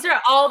 Yeah. These are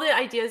all the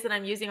ideas that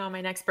I'm using on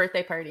my next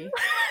birthday party.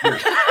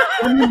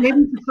 I mean,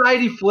 maybe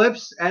society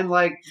flips and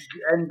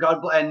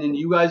then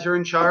you guys are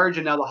in charge,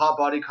 and now the hot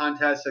body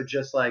contests are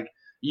just like,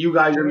 you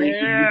guys are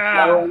making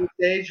on the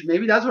stage.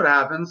 Maybe that's what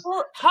happens.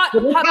 Well, hot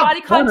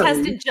body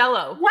contest in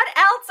Jello. What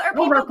else are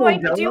people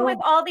going to do with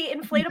all the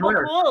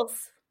inflatable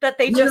pools that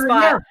they just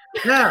bought?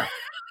 Yeah.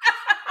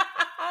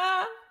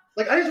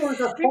 Like, I just want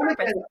to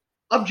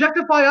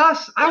objectify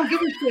us. I don't give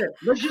a shit.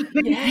 Let's just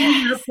pick a team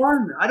and have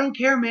fun. I don't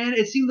care, man.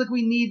 It seems like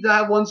we need to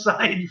have one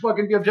side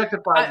fucking be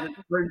objectified.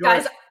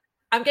 Guys,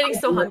 I'm getting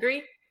so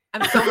hungry.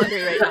 I'm so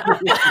hungry right now.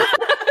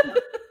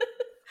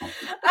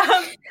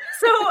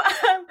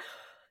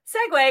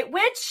 Segue,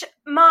 which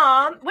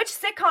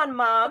sitcom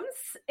moms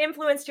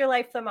influenced your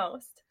life the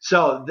most?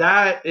 So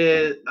that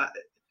is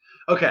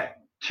okay.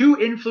 Two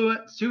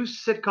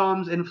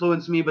sitcoms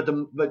influenced me, but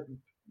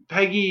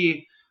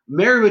Peggy,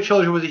 Married with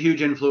Children was a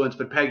huge influence,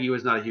 but Peggy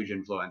was not a huge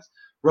influence.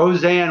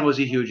 Roseanne was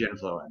a huge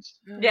influence.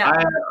 Yeah,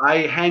 I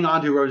hang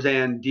on to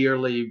Roseanne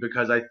dearly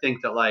because I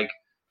think that like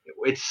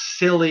it's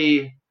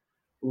silly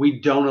we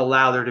don't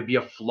allow there to be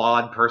a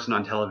flawed person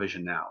on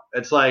television now.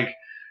 It's like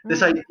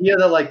this idea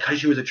that like because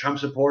she was a Trump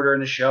supporter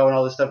in the show and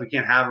all this stuff we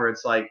can't have her.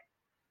 It's like,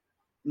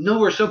 no,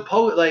 we're so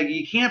like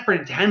you can't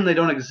pretend they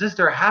don't exist.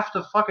 They're half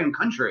the fucking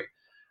country.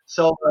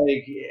 So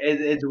like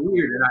it's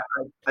weird,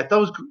 and I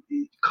thought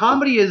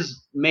comedy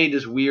has made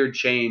this weird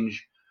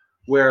change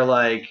where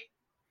like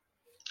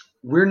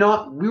we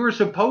were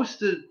supposed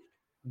to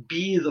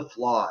be the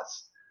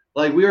flaws.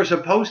 Like we were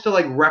supposed to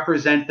like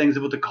represent things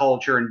about the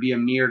culture and be a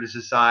mirror to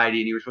society,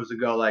 and you were supposed to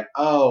go like,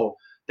 oh,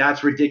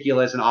 that's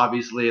ridiculous and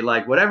obviously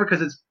like whatever,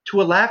 because it's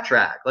to a laugh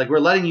track. Like we're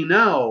letting you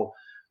know,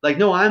 like,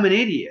 no, I'm an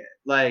idiot.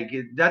 Like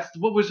that's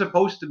what we're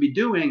supposed to be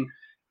doing.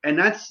 And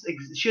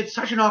she had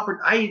such an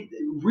it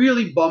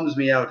really bums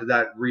me out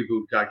that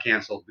reboot got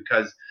canceled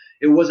because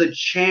it was a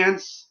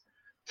chance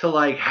to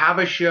like have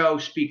a show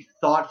speak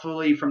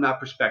thoughtfully from that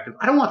perspective.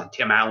 I don't want the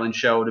Tim Allen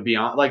show to be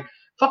on. Like,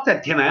 fuck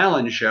that Tim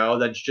Allen show.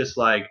 That's just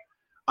like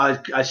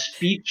a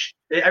speech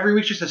every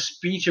week, just a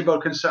speech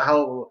about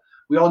how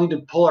we all need to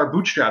pull our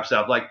bootstraps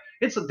up. Like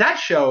that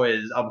show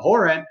is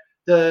abhorrent.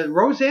 The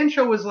Roseanne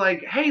show was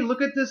like, hey,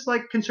 look at this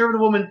like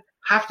conservative woman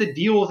have to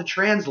deal with a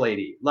trans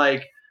lady.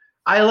 Like,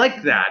 I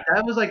like that.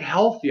 That was like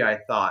healthy, I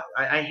thought.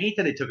 I hate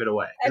that they took it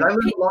away because I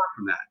learned a lot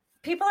from that.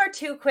 People are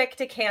too quick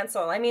to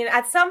cancel. I mean,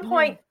 at some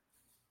point,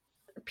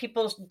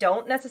 people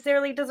don't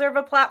necessarily deserve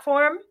a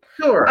platform.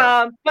 Sure.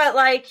 But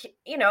like,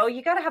 you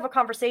got to have a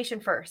conversation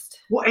first.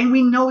 Well, and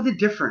we know the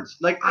difference.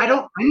 Like,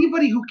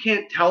 anybody who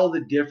can't tell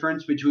the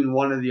difference between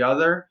one or the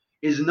other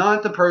is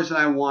not the person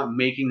I want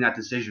making that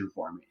decision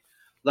for me.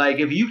 Like,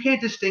 if you can't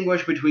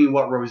distinguish between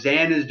what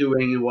Roseanne is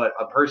doing and what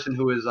a person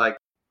who is like,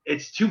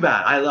 it's too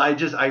bad.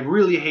 I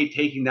really hate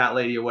taking that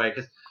lady away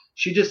because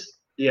she just,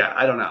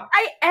 I don't know.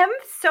 I am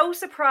so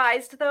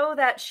surprised though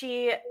that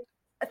she,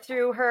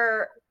 through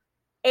her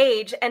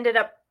age, ended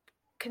up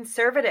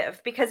conservative,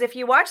 because if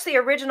you watch the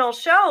original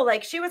show,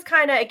 like she was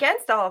kind of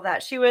against all of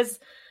that. She was.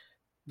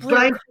 But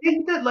I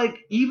think that like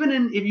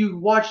even if you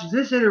watch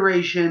this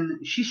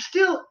iteration, she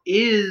still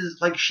is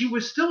like she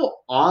was still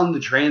on the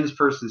trans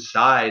person's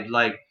side.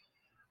 Like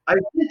I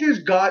think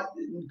there's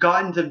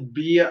gotten to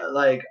be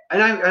like,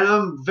 and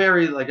I'm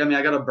very like, I mean,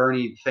 I got a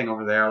Bernie thing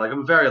over there. Like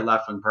I'm a very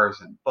left wing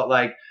person, but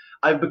like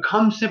I've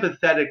become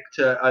sympathetic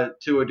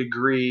to a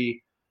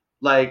degree.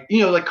 Like,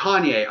 like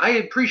Kanye, I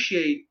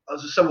appreciate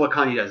some of what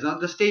Kanye does. Now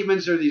the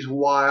statements are these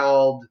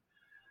wild.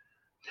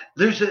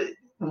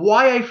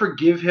 Why I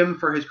forgive him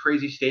for his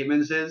crazy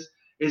statements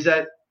is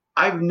that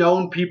I've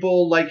known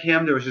people like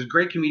him. There was this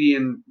great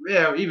comedian.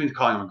 Yeah, even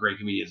calling him a great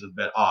comedian is a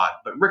bit odd,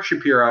 but Rick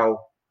Shapiro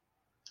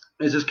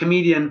is this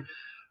comedian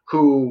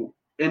who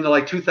in the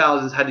like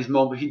 2000s had these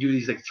moments. He'd do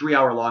these like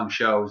 3-hour long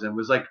shows, and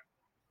was like,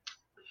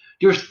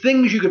 there's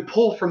things you could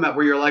pull from it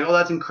where you're like, oh,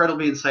 that's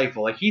incredibly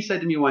insightful. Like he said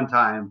to me one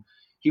time,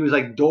 he was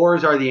like,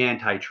 doors are the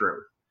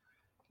anti-truth.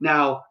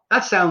 Now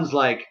that sounds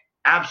like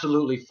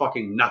absolutely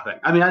fucking nothing.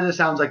 I mean, that just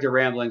sounds like the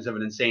ramblings of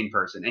an insane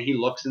person, and he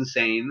looks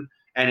insane,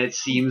 and it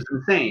seems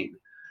insane.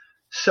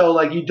 So,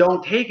 like, you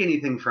don't take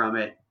anything from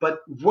it. But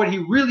what he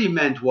really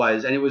meant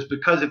was, and it was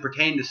because it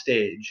pertained to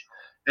stage,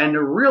 and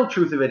the real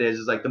truth of it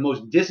is like the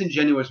most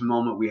disingenuous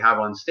moment we have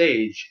on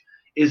stage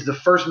is the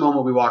first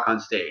moment we walk on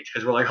stage,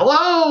 because we're like,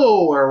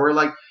 hello, or we're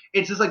like,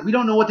 it's just like we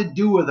don't know what to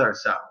do with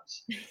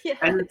ourselves. Yes.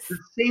 And it's the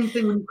same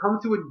thing when you come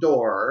through a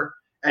door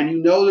and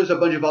you know there's a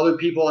bunch of other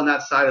people on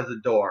that side of the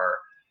door.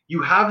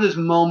 You have this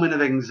moment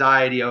of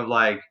anxiety of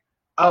like,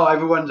 oh,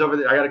 everyone's over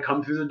there. I got to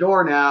come through the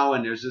door now.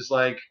 And there's this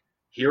like,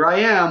 here I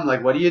am.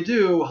 Like, what do you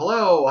do?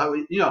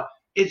 Hello.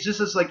 It's just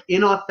this like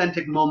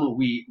inauthentic moment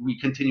we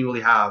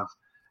continually have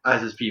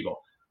as his people.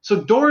 So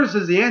Doors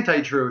is the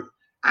anti-truth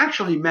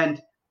actually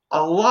meant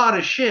a lot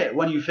of shit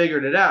when you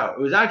figured it out.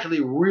 It was actually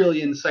a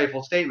really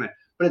insightful statement.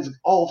 But it's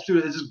all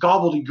through this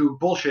gobbledygook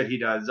bullshit he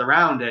does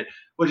around it,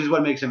 which is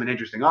what makes him an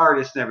interesting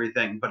artist and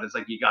everything. But it's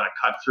like you got to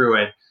cut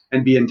through it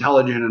and be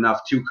intelligent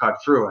enough to cut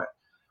through it.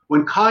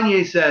 When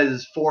Kanye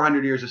says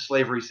 400 years of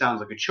slavery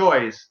sounds like a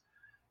choice,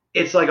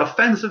 it's like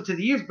offensive to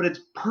the ears, but it's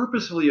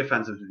purposefully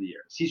offensive to the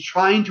ears. He's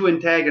trying to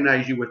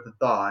antagonize you with the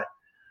thought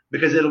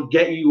because it'll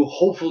get you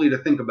hopefully to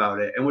think about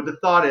it. And what the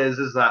thought is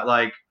that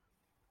like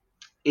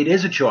it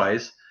is a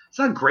choice. It's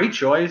not a great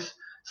choice.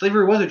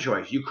 Slavery was a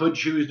choice. You could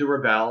choose to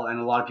rebel, and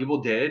a lot of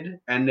people did,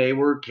 and they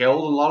were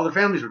killed, and a lot of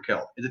their families were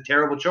killed. It's a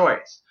terrible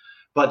choice.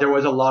 But there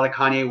was a lot of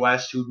Kanye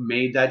West who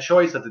made that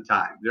choice at the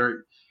time.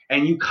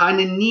 And you kind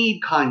of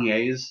need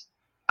Kanye's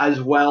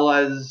as well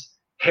as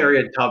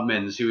Harriet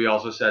Tubman's, who he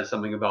also says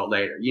something about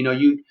later.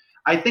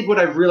 I think what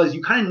I've realized,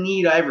 you kind of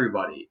need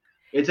everybody.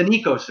 It's an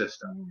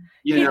ecosystem,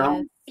 you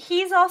know?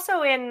 He's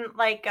also in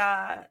like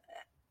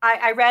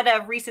I read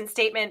a recent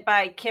statement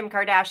by Kim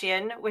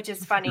Kardashian, which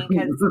is funny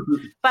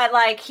but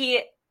like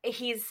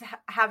he's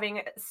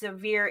having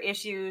severe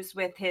issues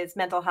with his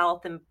mental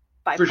health and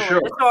bipolar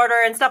disorder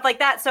and stuff like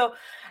that. So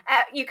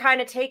you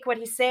kind of take what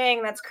he's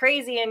saying, that's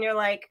crazy, and you're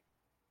like,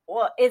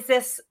 well, is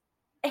this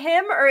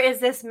him or is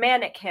this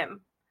manic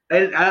him?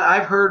 And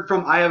I've heard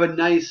from, I have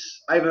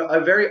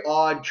a very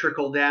odd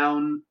trickle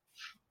down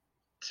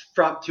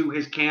from to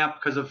his camp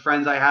because of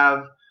friends I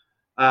have.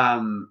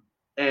 And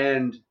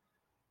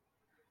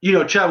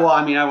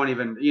I won't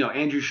even,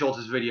 Andrew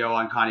Schultz's video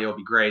on Kanye will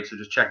be great. So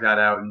just check that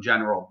out in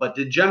general. But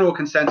the general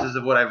consensus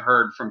of what I've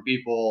heard from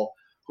people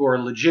who are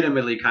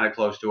legitimately kind of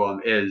close to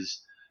him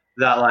is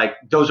that like,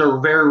 those are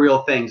very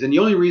real things. And the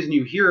only reason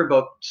you hear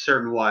about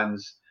certain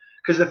ones,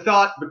 because the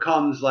thought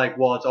becomes like,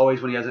 well, it's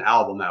always when he has an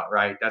album out,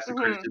 right? That's the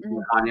criticism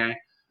of Kanye.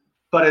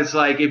 But it's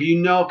like, if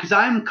you know, because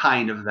I'm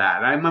kind of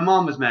that. My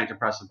mom was manic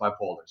depressive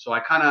bipolar. So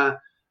I kind of,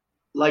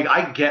 like,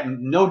 I get,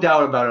 no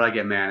doubt about it, I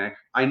get manic.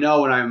 I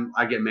know when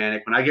I get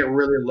manic. When I get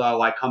really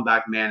low, I come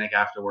back manic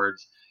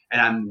afterwards,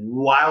 and I'm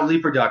wildly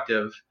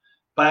productive.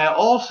 But I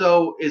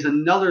also is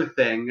another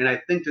thing, and I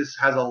think this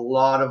has a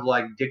lot of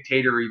like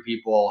dictatory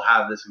people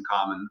have this in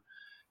common,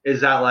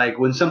 is that like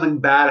when something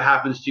bad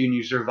happens to you and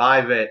you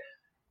survive it,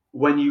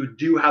 when you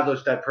do have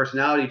that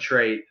personality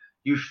trait,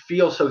 you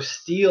feel so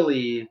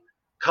steely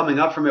coming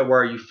up from it,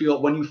 where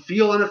when you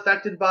feel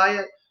unaffected by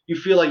it, you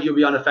feel like you'll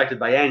be unaffected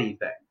by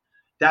anything.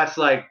 That's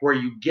like where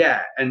you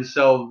get. And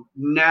so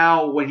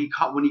now when he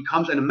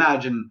comes, and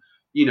imagine,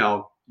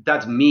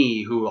 that's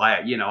me who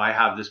I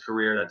have this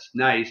career that's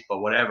nice, but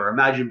whatever.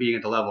 Imagine being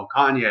at the level of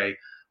Kanye.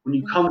 When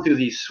you come through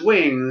these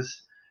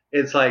swings,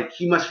 it's like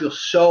he must feel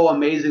so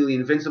amazingly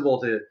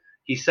invincible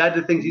he said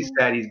the things he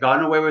said. He's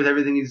gotten away with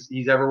everything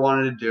he's ever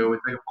wanted to do.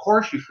 It's like, of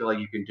course you feel like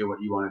you can do what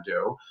you want to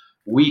do.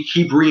 We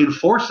keep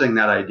reinforcing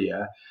that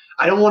idea.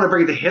 I don't want to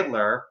bring it to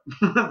Hitler,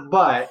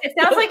 but it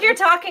sounds like you're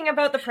talking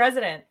about the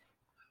president.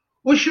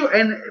 Well, sure,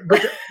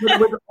 but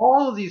with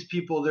all of these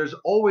people, there's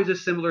always a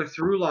similar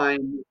through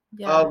line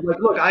of like,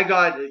 look, I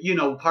got,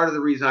 part of the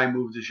reason I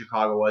moved to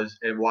Chicago was,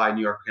 and why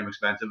New York became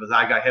expensive, is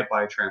I got hit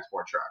by a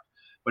transport truck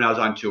when I was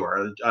on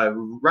tour. A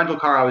rental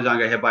car I was on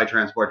got hit by a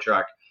transport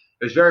truck.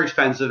 It was very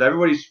expensive.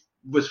 Everybody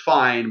was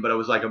fine, but it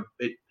was like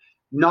it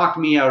knocked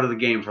me out of the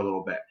game for a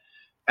little bit.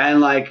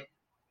 And like,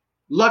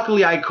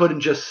 luckily I couldn't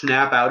just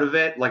snap out of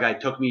it. Like,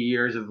 it took me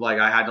years of like,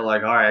 I had to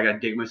like, all right, I got to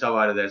dig myself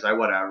out of this.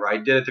 Whatever. I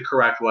did it the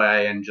correct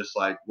way and just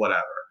like,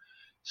 whatever.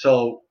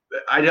 So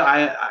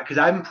because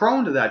I'm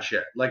prone to that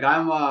shit. Like,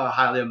 I'm a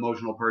highly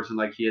emotional person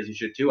like he is and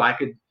shit too. I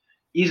could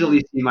easily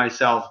see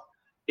myself,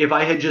 if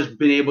I had just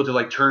been able to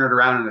like turn it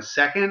around in a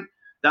second,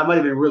 that might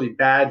have been really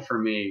bad for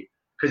me,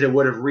 because it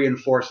would have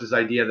reinforced this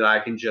idea that I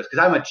can just,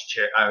 because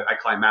I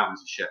climb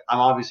mountains and shit. I'm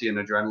obviously an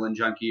adrenaline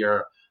junkie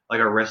or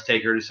like a risk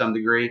taker to some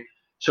degree.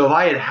 So if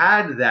I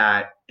had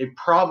that, it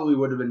probably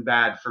would have been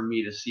bad for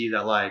me to see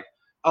that like,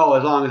 oh,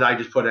 as long as I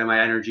just put in my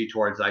energy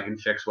towards it, I can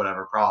fix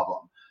whatever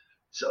problem.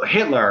 So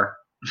Hitler,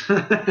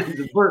 back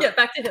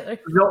to Hitler.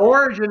 The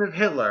origin of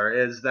Hitler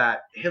is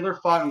that Hitler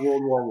fought in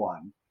World War I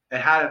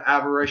and had an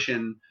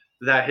aberration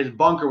that his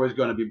bunker was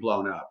going to be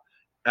blown up.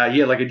 He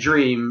had like a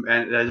dream,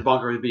 and his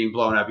bunker was being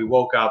blown up. He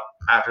woke up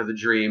after the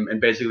dream and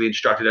basically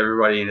instructed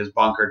everybody in his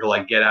bunker to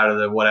like get out of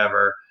the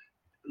whatever,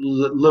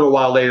 little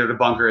while later, the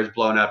bunker is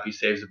blown up. He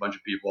saves a bunch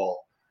of people.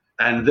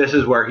 And this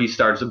is where he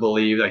starts to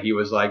believe that he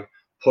was like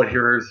put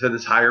here to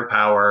this higher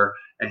power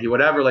and he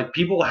whatever. Like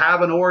people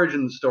have an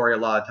origin story a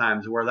lot of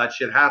times where that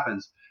shit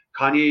happens.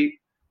 Kanye,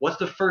 what's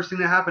the first thing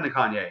that happened to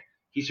Kanye?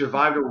 He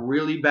survived a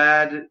really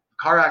bad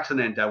car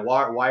accident that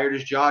wired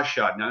his jaw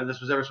shut. None of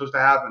this was ever supposed to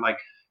happen. Like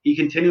he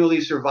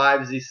continually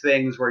survives these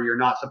things where you're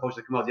not supposed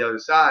to come out the other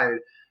side.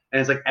 And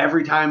it's like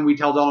every time we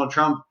tell Donald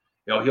Trump,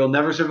 he'll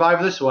never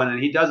survive this one, and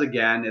he does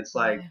again. It's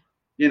like,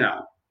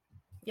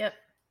 Yep.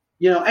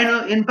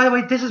 And by the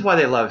way, this is why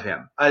they love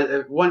him.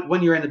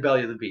 When you're in the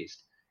belly of the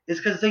beast, it's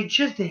because they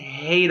just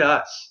hate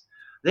us.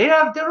 They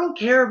don't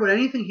care about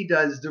anything he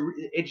does.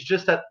 It's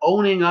just that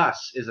owning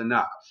us is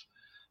enough.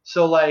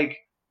 So like,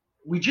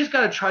 we just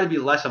got to try to be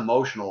less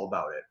emotional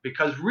about it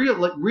because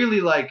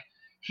really, like,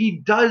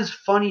 he does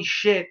funny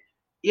shit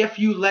if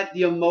you let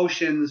the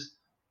emotions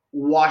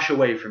wash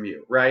away from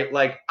you, right?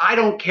 Like, I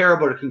don't care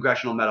about a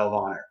Congressional Medal of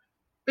Honor.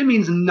 It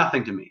means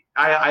nothing to me.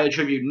 I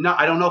attribute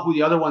I don't know who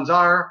the other ones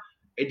are.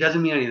 It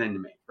doesn't mean anything to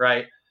me,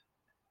 right?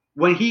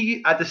 When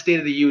he, at the State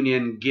of the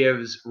Union,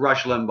 gives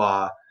Rush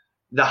Limbaugh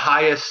the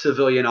highest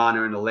civilian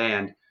honor in the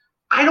land,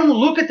 I don't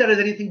look at that as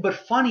anything but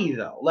funny,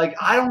 though. Like,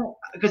 I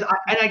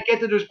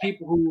get that there's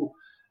people who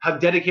have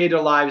dedicated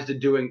their lives to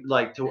doing,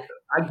 like,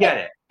 I get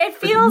it. It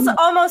feels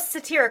almost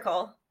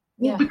satirical.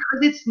 Well, because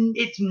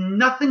it's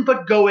nothing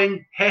but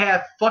going, hey,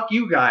 fuck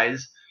you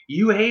guys.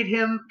 You hate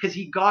him because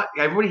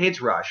everybody hates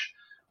Rush.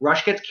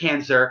 Rush gets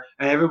cancer,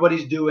 and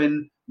everybody's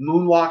doing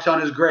moonwalks on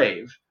his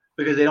grave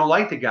because they don't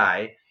like the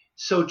guy.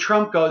 So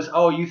Trump goes,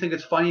 oh, you think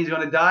it's funny he's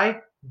going to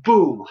die?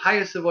 Boom,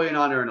 highest civilian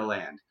honor in the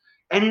land.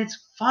 And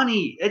it's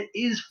funny. It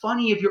is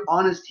funny if you're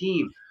on his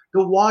team.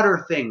 The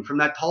water thing from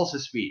that Tulsa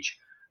speech.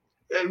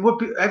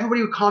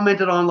 Everybody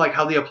commented on like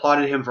how they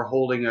applauded him for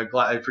holding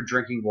for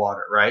drinking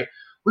water, right?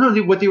 Well,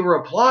 no, what they were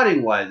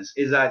applauding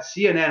is that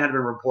CNN had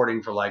been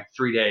reporting for like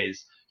 3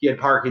 days. He had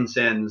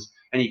Parkinson's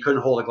and he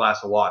couldn't hold a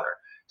glass of water.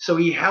 So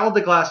he held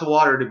the glass of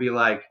water to be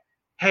like,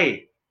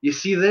 hey, you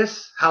see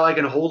this? How I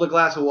can hold a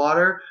glass of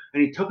water?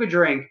 And he took a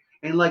drink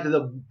and like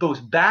the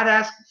most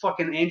badass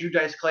fucking Andrew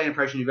Dice Clay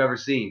impression you've ever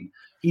seen.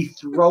 He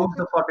throws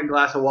the fucking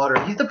glass of water.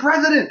 He's the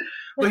president,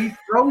 but he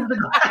throws the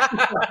glass of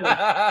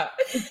water.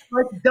 It's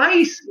like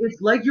Dice.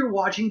 It's like you're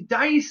watching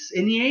Dice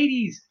in the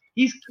 80s.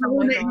 He's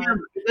killing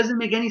him. It doesn't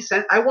make any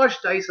sense. I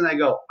watch Dice and I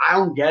go, I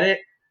don't get it.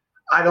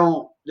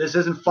 This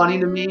isn't funny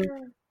to me.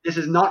 This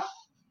is not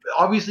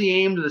obviously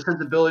aimed at the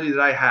sensibility that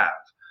I have.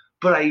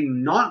 But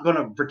I'm not going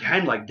to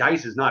pretend like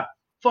Dice is not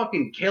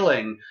fucking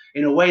killing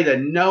in a way that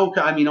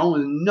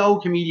almost no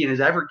comedian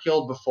has ever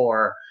killed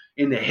before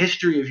in the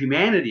history of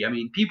humanity. I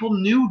mean, people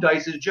knew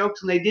Dice's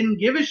jokes and they didn't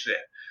give a shit.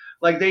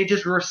 Like, they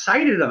just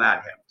recited them at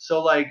him.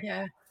 So, like,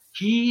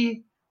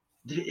 he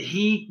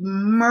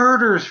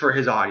murders for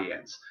his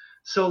audience.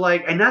 So,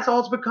 like, and that's all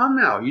it's become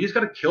now. You just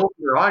got to kill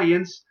for your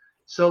audience.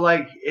 So,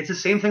 like, it's the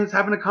same thing that's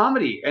happened to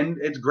comedy. And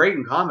it's great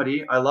in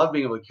comedy. I love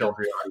being able to kill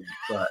for your audience.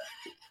 But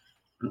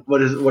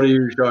what are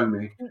you showing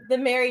me? The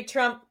Mary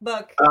Trump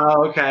book.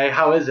 Oh, okay.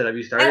 How is it? Have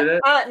you started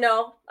it?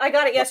 No. I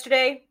got it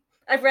yesterday.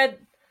 I've read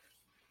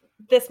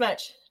this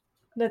much.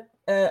 The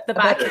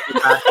back.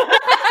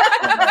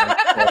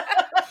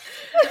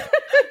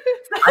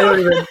 I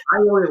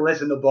only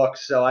listen to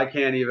books, so I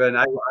can't even.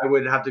 I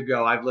would have to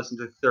go. I've listened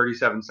to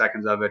 37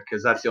 seconds of it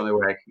because that's the only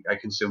way I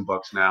consume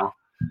books now.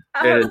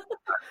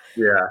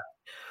 Yeah.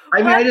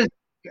 I mean, I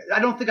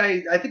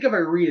think if I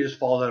read it, just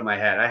falls out of my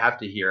head. I have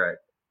to hear it.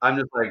 I'm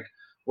just like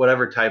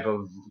whatever type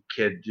of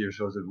kid you're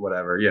supposed to,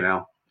 whatever,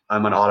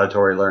 I'm an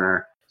auditory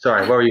learner.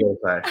 Sorry, what were you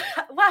going to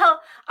say? Well,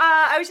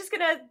 I was just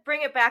going to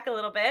bring it back a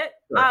little bit.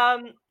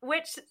 Sure.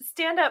 Which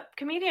stand-up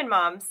comedian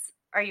moms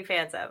are you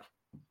fans of?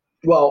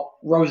 Well,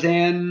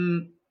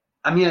 Roseanne,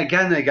 I mean,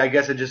 again, I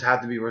guess it just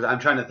had to be Roseanne. I'm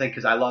trying to think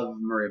because I love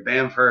Maria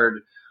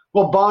Bamford.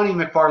 Well, Bonnie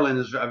McFarlane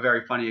is a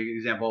very funny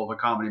example of a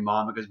comedy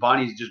mom because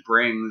Bonnie is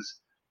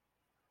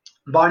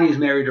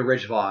married to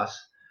Rich Voss.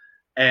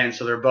 And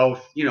so they're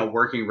both,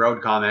 working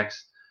road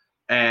comics.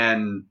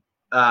 And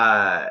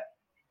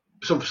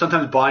so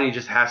sometimes Bonnie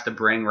just has to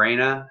bring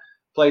Raina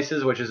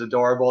places, which is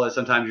adorable. And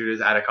sometimes you're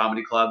just at a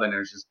comedy club and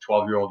there's this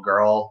 12-year-old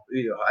girl.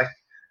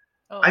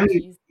 I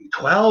mean,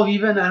 12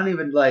 even? I don't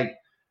even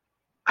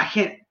I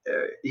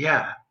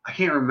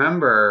can't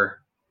remember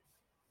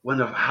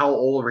how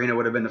old Raina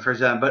would have been the first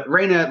time. But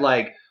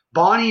Raina,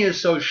 Bonnie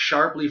is so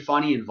sharply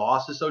funny and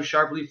Voss is so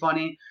sharply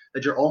funny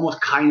that you're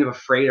almost kind of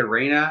afraid of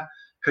Raina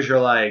because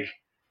you're like,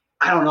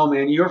 I don't know,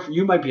 man.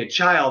 You might be a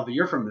child, but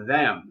you're from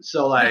them.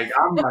 So I'm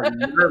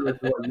nervous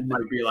what you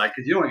might be like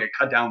because you don't want to get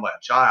cut down by a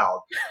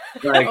child.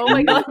 Oh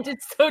my God,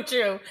 it's so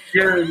true.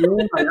 That's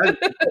a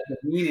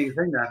meaning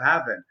thing that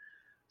happened.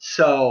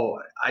 So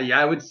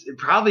I would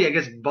probably, I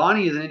guess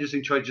Bonnie is an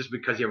interesting choice just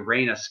because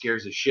Raina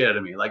scares the shit out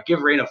of me. Like, give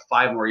Raina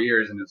 5 more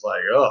years and it's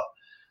like, oh,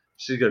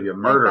 she's gonna be a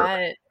murderer.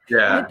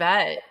 I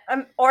bet.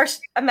 Or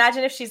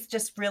imagine if she's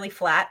just really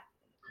flat.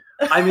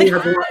 I mean, you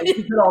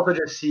could also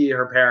just see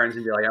her parents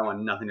and be like, I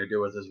want nothing to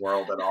do with this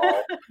world at all.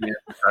 I mean,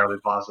 it's entirely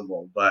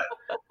possible. But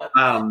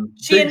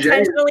she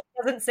intentionally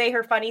doesn't say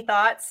her funny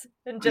thoughts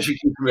and just she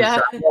keeps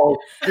them well,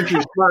 if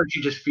she's smart,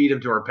 she just feed them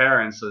to her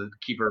parents to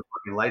keep her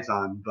fucking lights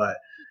on. But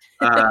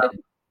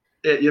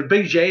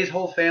Big J's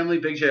whole family,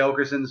 Big J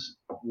Okerson's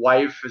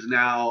wife is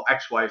now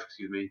ex-wife,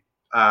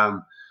 I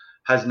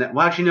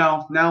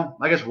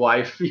guess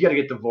wife. You got to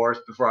get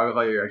divorced before I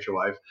call you your actual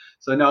wife.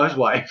 So no, his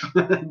wife,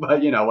 but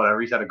whatever.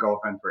 He's had a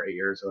girlfriend for 8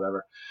 years or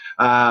whatever.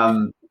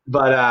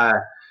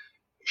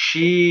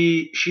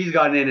 She's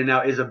gotten in, and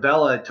now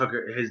Isabella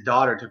his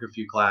daughter took a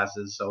few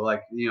classes. So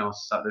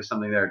there's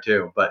something there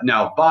too. But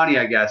no, Bonnie,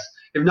 I guess,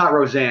 if not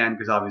Roseanne,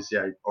 because obviously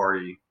I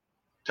already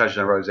touched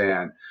on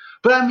Roseanne.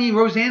 But I mean,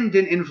 Roseanne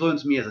didn't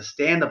influence me as a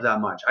stand-up that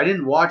much. I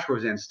didn't watch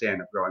Roseanne's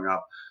stand-up growing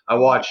up. I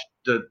watched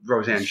the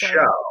Roseanne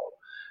show.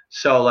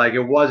 So it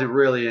wasn't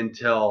really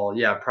until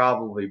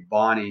probably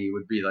Bonnie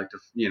would be like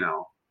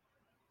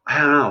I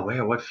don't know.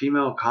 Wait, what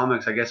female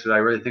comics I guess would I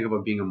really think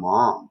about being a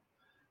mom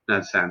in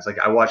that sense? Like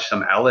I watched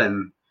some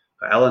Ellen.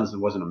 Ellen's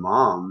wasn't a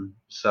mom,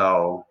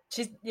 so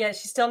she's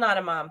still not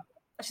a mom.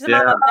 She's a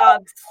mom of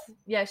dogs.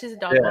 Yeah, she's a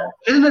dog mom.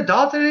 She isn't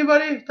adopted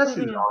anybody? That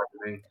seems odd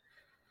to me.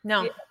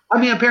 No. I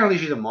mean, apparently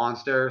she's a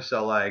monster,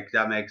 so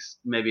that makes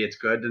maybe it's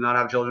good to not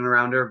have children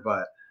around her,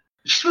 but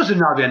she's supposed to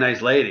not be a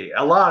nice lady.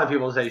 A lot of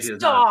people say she's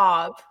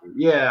Stop.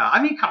 Yeah,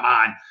 I mean, come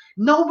on.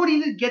 Nobody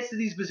that gets to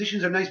these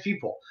positions are nice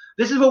people.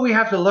 This is what we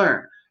have to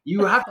learn.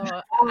 You have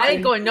to. I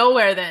ain't going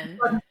nowhere then.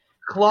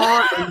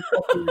 Claw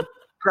and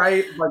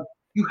right?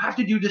 You have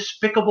to do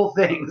despicable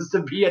things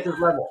to be at this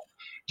level.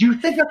 Do you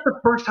think that's the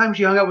first time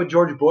she hung out with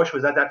George Bush?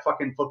 Was at that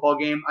fucking football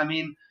game? I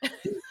mean,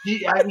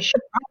 she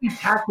probably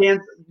tap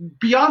danced.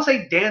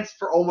 Beyonce danced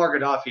for Omar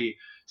Gaddafi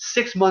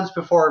 6 months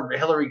before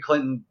Hillary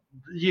Clinton,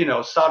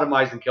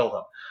 sodomized and killed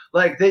him.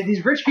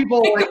 These rich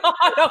people.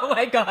 Oh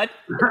my god!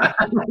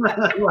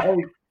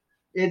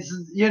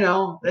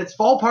 It's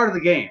all part of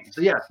the game.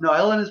 So yes, no,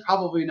 Ellen is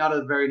probably not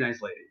a very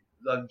nice lady.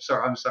 I'm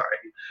sorry.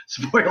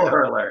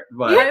 Spoiler alert.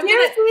 But you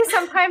do see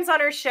sometimes on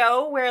her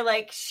show where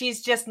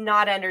she's just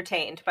not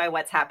entertained by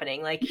what's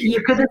happening.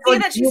 You can see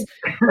that she's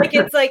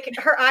it's like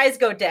her eyes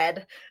go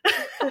dead.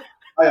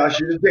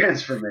 She just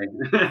danced for me.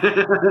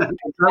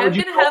 I'm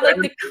gonna have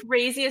the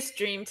craziest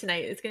dream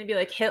tonight. It's gonna be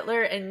like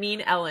Hitler and Mean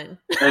Ellen.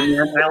 And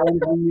Ellen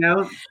hanging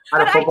out.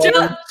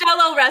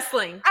 Jello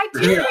wrestling. I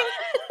do think.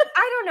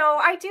 I don't know.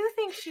 I do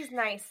think she's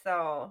nice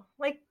though.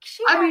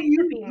 She has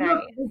to be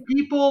nice.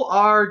 People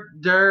are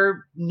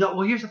there. No,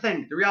 well, here's the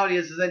thing. The reality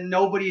is that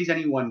nobody is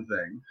any one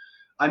thing.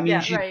 I mean,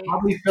 she's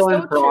probably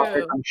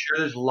philanthropic. I'm sure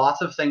there's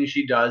lots of things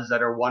she does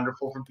that are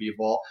wonderful for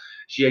people.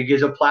 She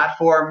gives a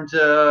platform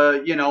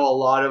to, a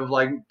lot of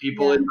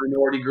people in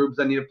minority groups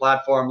that need a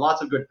platform.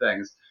 Lots of good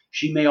things.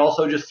 She may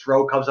also just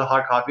throw cups of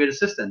hot coffee at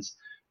assistants.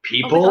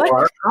 People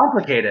are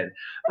complicated.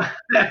 You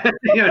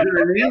know what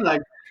I mean?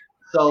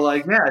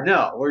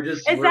 We're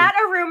just. Is that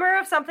a rumor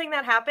of something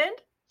that happened?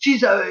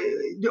 She's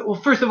well.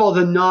 First of all,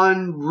 the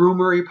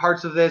non-rumory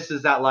parts of this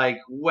is that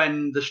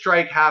when the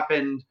strike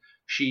happened,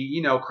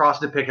 she crossed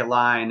the picket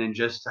line and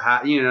just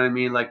you know what I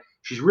mean.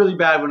 She's really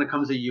bad when it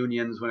comes to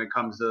unions. When it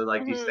comes to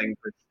these things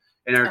with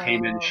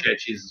entertainment and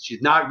shit, she's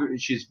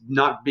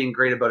not being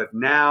great about it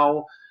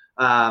now.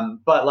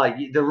 But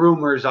the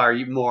rumors are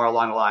more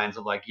along the lines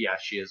of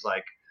yes, she is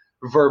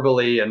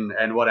verbally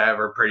and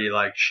whatever pretty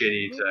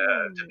shitty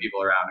to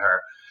people around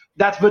her.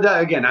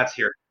 Again, that's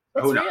here.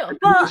 Who knows?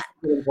 Well,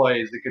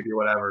 employees, it could be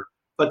whatever.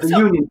 But the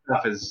union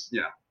stuff is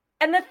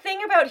And the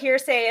thing about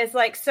hearsay is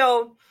it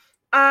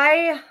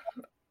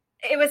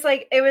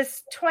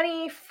was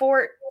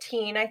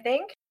 2014, I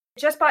think.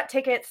 Just bought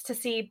tickets to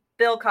see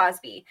Bill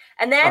Cosby,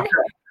 and then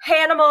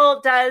Hannibal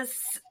does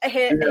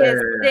his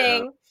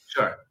thing.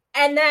 Sure.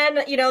 And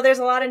then, there's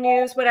a lot of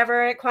news,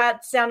 whatever, it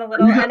quiets down a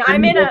little. And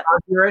I'm in a...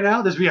 Right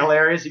now? This would be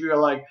hilarious if you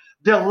were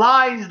the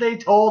lies they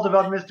told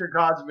about Mr.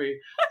 Cosby.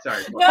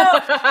 Sorry. No,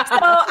 so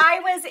I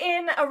was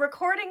in a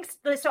recording...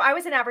 So I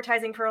was in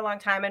advertising for a long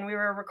time, and we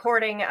were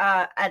recording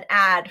an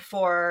ad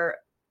for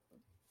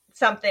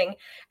something.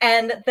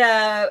 And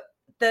the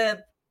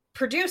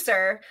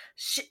producer,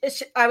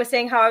 I was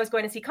saying how I was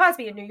going to see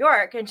Cosby in New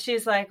York. And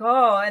she's like,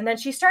 oh. And then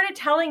she started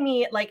telling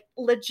me,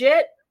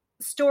 legit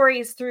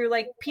stories through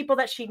people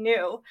that she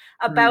knew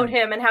about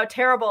him and how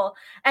terrible.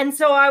 And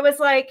so I was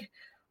like,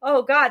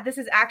 oh God, this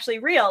is actually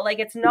real.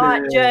 It's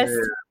not just.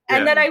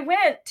 And then I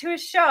went to a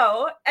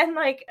show and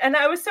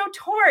I was so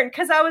torn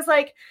because I was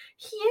like,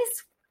 he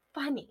is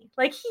funny.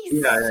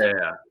 He's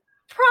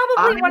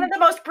probably one of the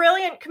most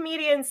brilliant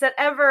comedians that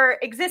ever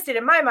existed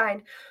in my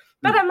mind.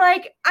 But I'm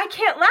like, I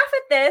can't laugh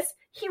at this.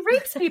 He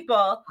rapes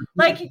people.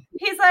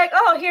 He's like,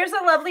 oh, here's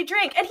a lovely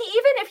drink. And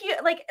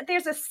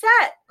there's a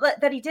set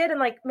that he did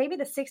in maybe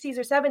the 60s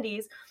or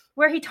 70s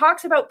where he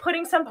talks about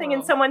putting something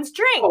in someone's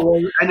drink.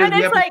 And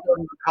it's of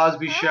the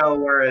Cosby Show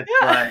where it's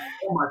oh,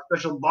 my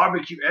special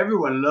barbecue.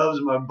 Everyone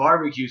loves my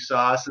barbecue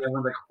sauce. And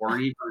everyone's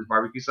horny for his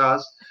barbecue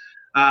sauce.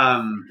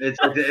 It's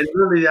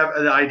really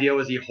the idea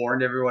was he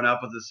horned everyone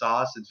up with the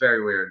sauce. It's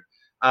very weird.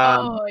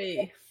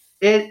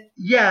 I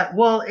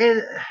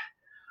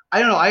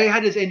don't know. I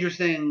had this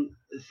interesting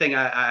thing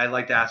I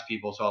like to ask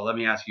people, so let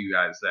me ask you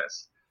guys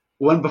this.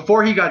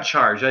 Before he got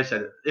charged, I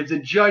said, if the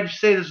judge,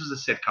 say this was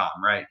a sitcom,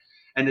 right?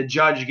 And the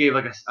judge gave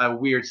like a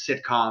weird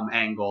sitcom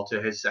angle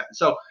to his sentence.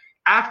 So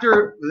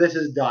after this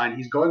is done,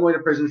 he's going away to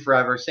prison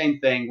forever. Same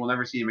thing. We'll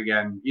never see him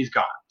again. He's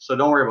gone. So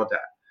don't worry about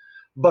that.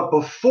 But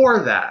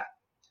before that,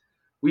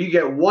 we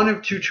get one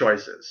of two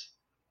choices.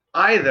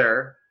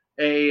 Either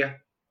a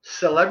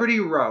celebrity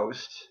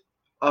roast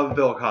of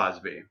Bill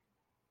Cosby,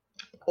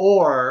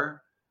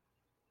 or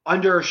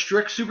under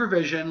strict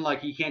supervision, like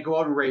he can't go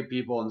out and rape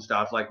people and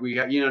stuff. Like you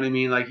know what I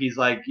mean? Like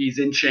he's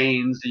in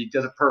chains. He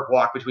does a perp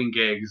walk between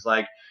gigs.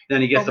 Like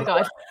then he gets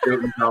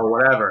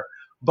whatever.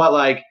 But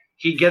like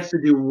he gets to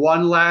do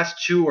one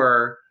last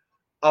tour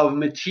of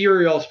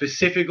material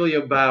specifically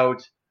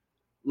about,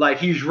 like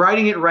he's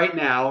writing it right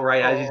now,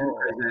 right as he's in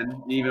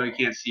prison, even though he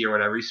can't see or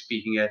whatever. He's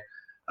speaking it,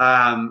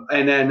 and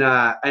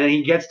then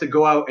he gets to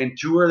go out and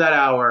tour that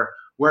hour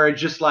where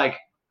it's just like,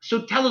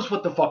 so tell us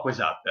what the fuck was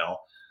up, Bill.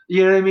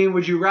 You know what I mean?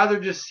 Would you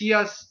rather just see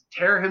us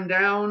tear him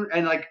down?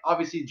 And like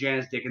obviously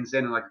Janice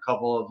Dickinson and like a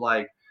couple of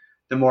like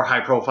the more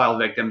high profile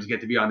victims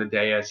get to be on the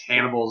dais.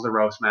 Hannibal's the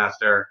roast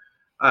master.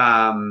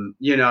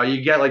 You know,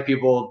 you get like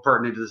people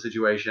pertinent to the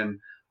situation.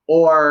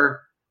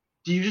 Or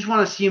do you just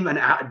want to see him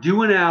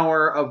do an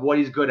hour of what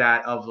he's good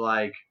at, of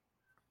like,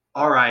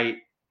 all right,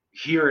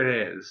 here it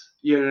is.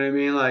 You know what I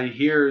mean? Like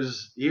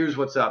here's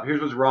what's up. Here's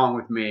what's wrong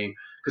with me.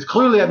 Because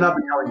clearly I've not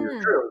been telling you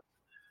the truth.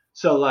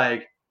 So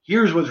like,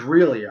 here's what's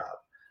really up.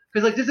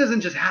 Because like this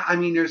isn't just. I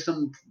mean, there's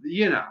some.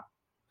 You know.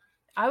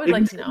 I would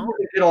like to know.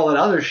 Get all that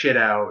other shit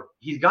out.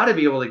 He's got to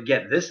be able to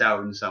get this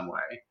out in some way.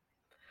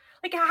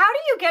 Like, how do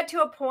you get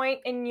to a point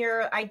in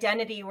your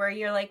identity where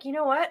you're like, you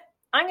know what?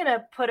 I'm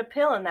gonna put a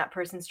pill in that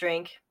person's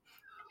drink,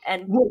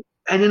 and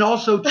then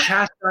also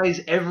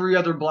chastise every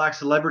other black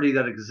celebrity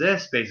that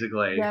exists,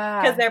 basically.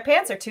 Yeah, because their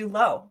pants are too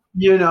low.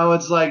 You know,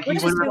 it's like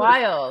which is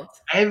wild.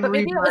 But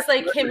maybe it was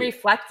like him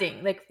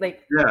reflecting, like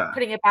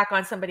putting it back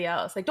on somebody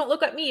else. Like, don't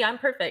look at me, I'm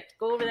perfect.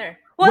 Go over there.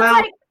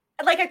 Well, it's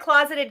like a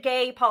closeted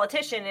gay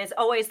politician is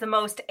always the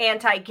most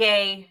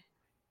anti-gay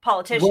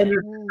politician. Well,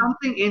 there's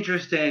something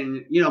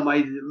interesting. You know,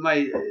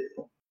 my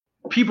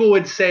people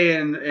would say,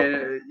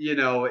 you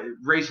know,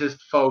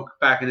 racist folk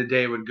back in the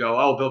day would go,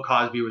 "Oh, Bill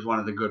Cosby was one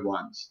of the good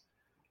ones."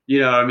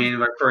 You know what I mean?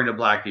 Referring to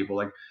black people,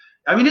 like.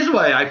 I mean, this is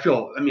why I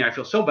feel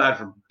so bad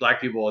for black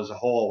people as a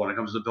whole when it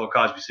comes to the Bill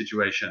Cosby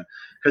situation,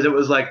 because it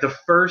was like the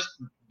first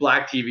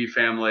black TV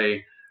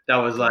family that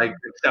was like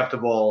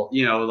acceptable,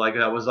 you know, like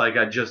that was like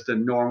just a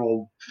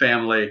normal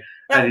family.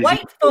 That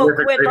white folk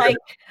would like.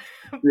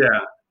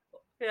 Yeah.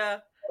 Yeah.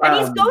 And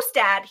he's Ghost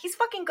Dad. He's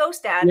fucking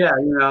Ghost Dad. Yeah,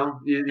 you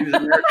know, he was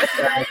America's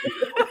dad,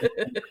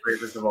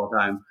 greatest of all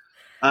time.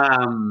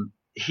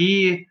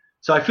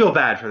 So I feel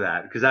bad for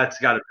that, because that's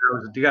got to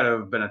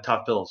have been a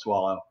tough pill to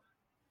swallow.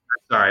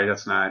 Sorry,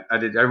 that's not. I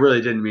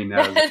really didn't mean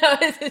that. That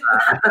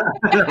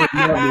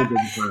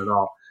was at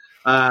all.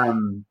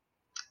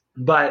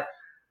 But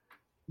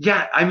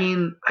yeah, I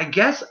mean, I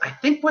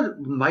think what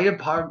might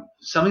have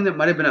something that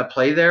might have been at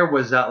play there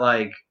was that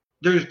like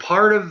there's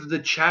part of the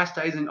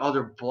chastising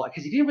other black,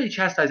 because he didn't really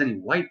chastise any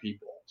white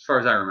people as far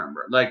as I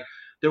remember. Like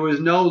there was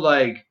no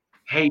like,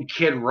 hey,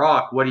 Kid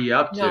Rock, what are you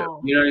up to?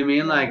 No. You know what I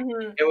mean? Like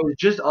it was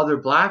just other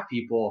black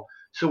people.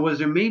 So was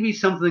there maybe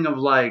something of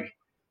like,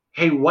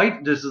 hey,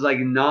 this is like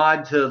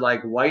nod to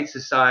like white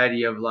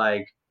society of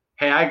like,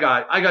 hey, I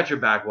got your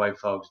back, white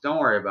folks. Don't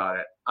worry about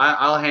it.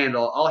 I'll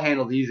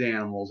handle these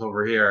animals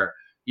over here.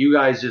 You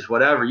guys just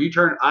whatever.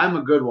 I'm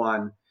a good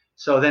one.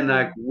 So then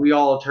like we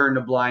all turn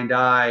a blind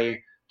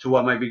eye to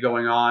what might be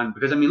going on,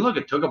 because I mean, look,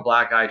 it took a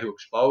black guy to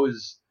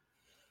expose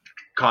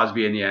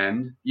Cosby in the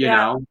end. You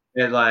know,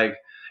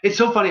 it's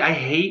so funny. I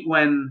hate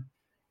when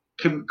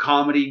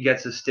comedy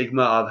gets a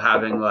stigma of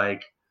having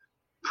like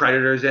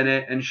predators in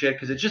it and shit,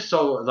 because it's just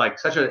so like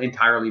such an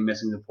entirely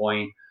missing the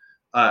point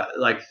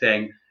like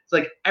thing. It's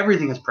like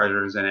everything has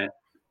predators in it.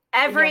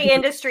 Every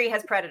industry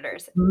has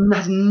predators. It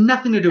has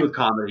nothing to do with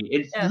comedy.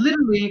 It's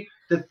literally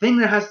the thing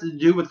that has to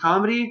do with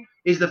comedy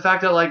is the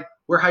fact that like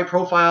we're high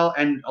profile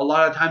and a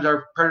lot of times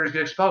our predators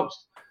get exposed.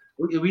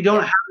 We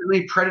don't have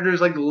any predators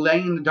like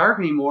laying in the dark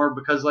anymore,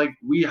 because like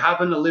we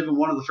happen to live in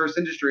one of the first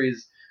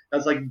industries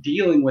that's like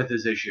dealing with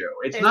this issue.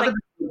 It's not like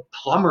the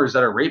plumbers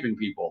that are raping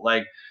people.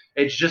 Like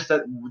it's just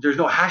that there's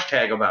no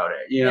hashtag about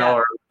it, you know.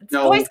 Or it's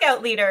Boy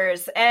Scout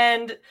leaders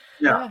and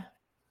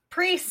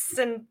priests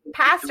and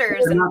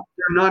pastors. They're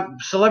not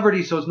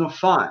celebrities, so it's no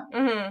fun.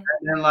 Mm-hmm.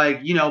 And like,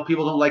 you know,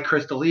 people don't like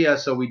Chris D'Elia,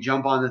 so we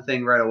jump on the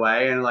thing right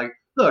away. And like,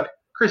 look,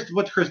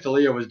 what Chris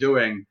D'Elia was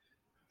doing,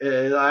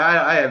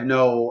 I have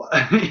no,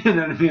 you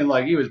know what I mean?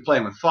 Like he was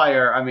playing with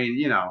fire. I mean,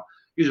 you know,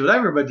 he was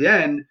whatever. But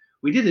then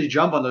we did just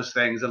jump on those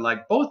things, and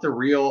like both the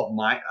real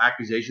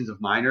accusations of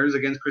minors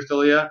against Chris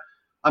D'Elia,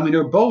 I mean,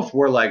 they both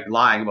were like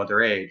lying about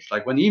their age.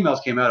 Like when the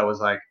emails came out, it was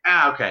like,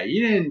 okay,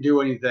 you didn't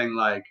do anything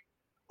like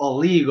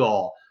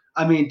illegal.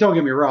 I mean, don't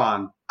get me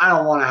wrong. I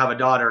don't want to have a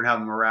daughter and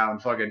have him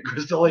around fucking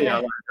Crystalia. Yeah.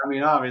 Like, I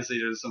mean, obviously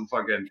there's some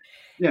fucking,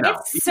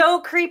 It's so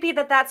creepy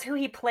that that's who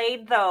he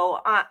played, though.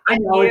 I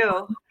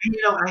know.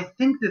 I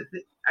think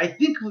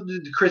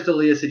the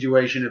Crystalia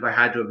situation, if I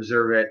had to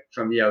observe it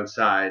from the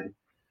outside,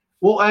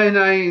 well,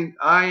 and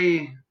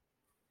I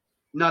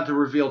not to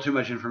reveal too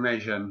much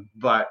information,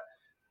 but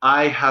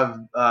I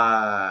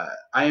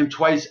am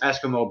twice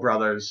Eskimo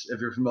brothers, if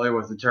you're familiar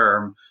with the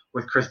term,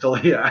 with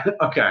Crystalia.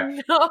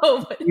 Okay.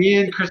 No. Me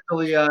and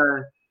Crystalia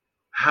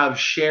have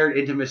shared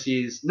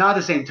intimacies, not at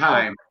the same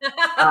time,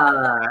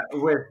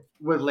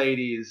 with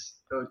ladies.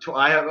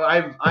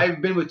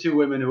 I've been with 2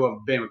 women who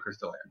have been with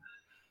Crystalia,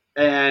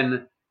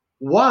 and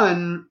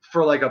one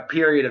for like a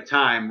period of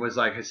time was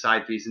like his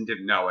side piece and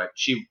didn't know it.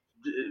 She,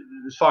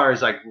 as far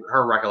as like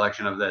her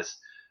recollection of this,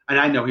 and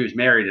I know he was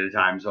married at the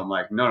time, so I'm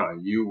like, no,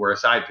 you were a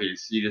side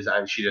piece. She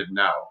didn't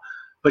know,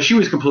 but she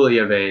was completely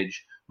of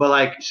age.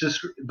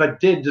 But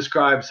did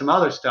describe some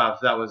other stuff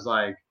that was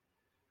like,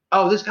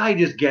 oh, this guy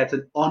just gets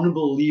an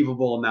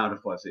unbelievable amount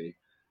of pussy,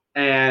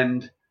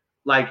 and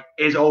like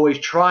is always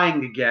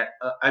trying to get.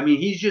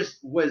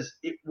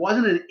 It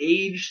wasn't an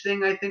age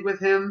thing, I think, with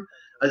him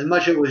as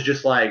much. It was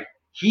just like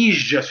he's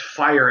just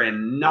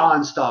firing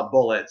nonstop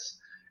bullets,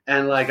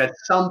 and like at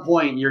some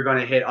point you're going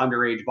to hit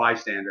underage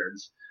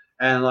bystanders,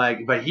 and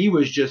like, but he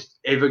was just,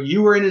 if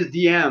you were in his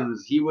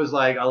DMs, he was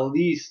like at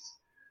least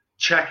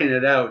checking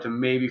it out to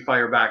maybe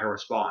fire back a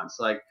response.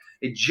 Like,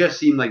 it just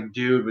seemed like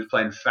dude was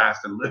playing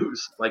fast and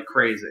loose like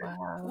crazy.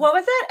 Wow. What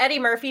was that Eddie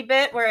Murphy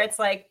bit where it's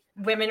like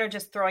women are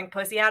just throwing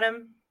pussy at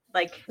him?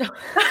 Like,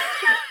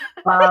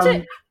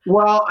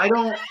 well, I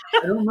don't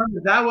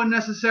remember that one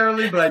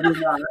necessarily, but I do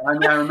not. I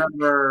mean, I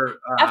remember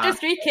after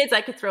 3 kids,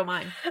 I could throw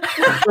mine.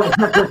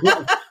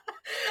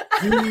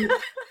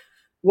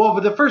 Well,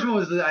 but the first one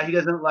was that he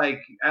doesn't like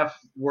F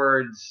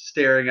words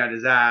staring at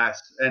his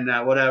ass and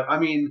whatever. I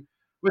mean,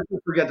 let's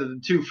forget that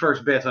the 2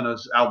 first bits on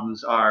those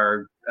albums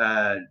are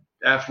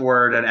F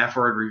word and F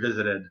word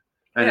revisited,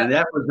 and the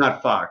F word's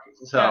not fuck.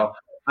 So,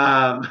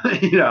 but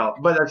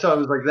so it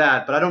was like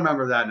that. But I don't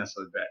remember that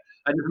necessarily bit.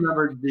 I just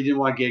remember they didn't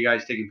want gay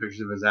guys taking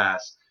pictures of his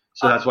ass,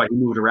 so that's why he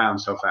moved around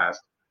so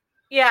fast.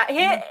 Yeah,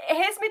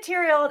 his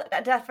material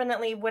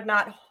definitely would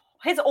not.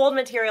 His old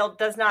material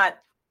does not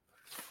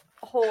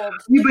hold.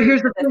 Yeah, but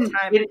here's the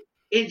thing: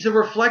 it's a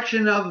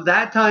reflection of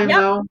that time,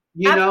 though.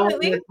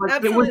 Absolutely.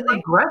 It was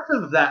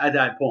aggressive at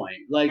that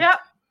point. Like,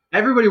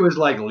 everybody was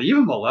like, "Leave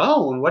him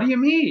alone." What do you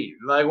mean?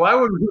 Like, why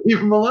would we leave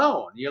him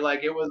alone? You're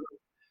like, it was.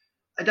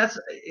 That's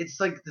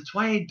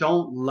why I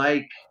don't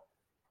like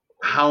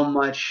how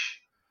much.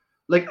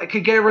 Like, I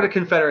could get rid of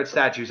Confederate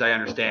statues, I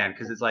understand,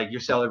 because it's like you're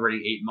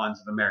celebrating 8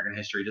 months of American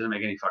history. It doesn't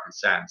make any fucking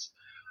sense.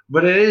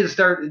 But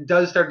it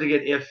does start to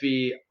get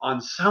iffy on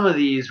some of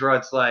these where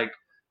it's like,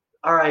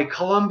 all right,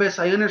 Columbus,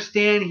 I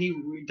understand he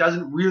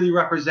doesn't really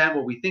represent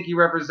what we think he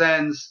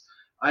represents.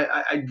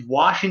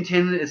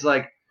 Washington is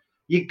like,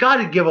 you got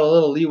to give a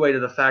little leeway to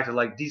the fact that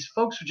like these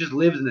folks who just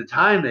lived in the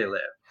time they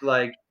lived.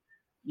 Like,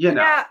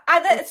 Yeah,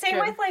 same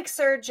with like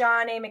Sir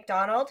John A.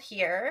 Macdonald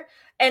here.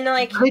 And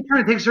like they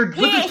trying to take Sir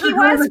he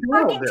was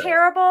fucking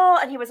terrible,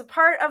 and he was a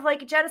part of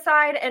like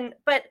genocide,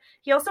 but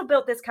he also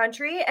built this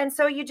country, and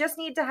so you just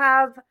need to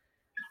have,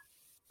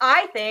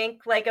 I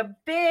think, like a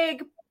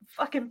big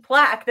fucking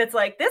plaque that's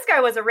like, this guy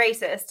was a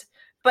racist,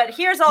 but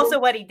here's also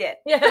what he did.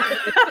 Yeah.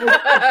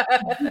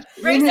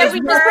 Racist.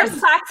 We just put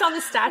plaques on the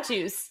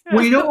statues.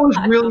 Well, you know what was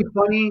really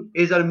funny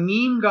is that a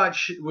meme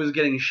was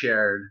getting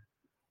shared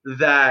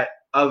that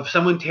of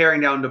someone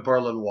tearing down the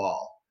Berlin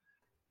Wall,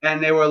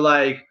 and they were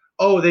like,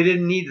 "Oh, they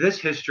didn't need this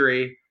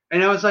history,"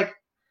 and I was like,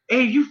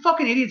 "Hey, you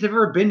fucking idiots have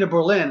ever been to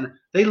Berlin?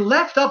 They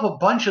left up a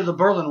bunch of the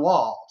Berlin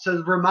Wall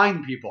to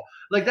remind people.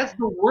 Like, that's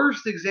the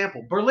worst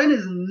example. Berlin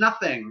is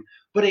nothing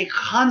but a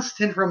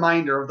constant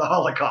reminder of the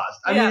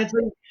Holocaust. I mean, it's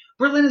like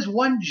Berlin is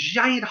one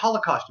giant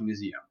Holocaust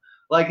museum.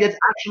 Like, it's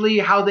actually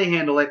how they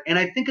handle it, and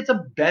I think it's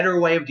a better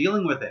way of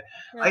dealing with it.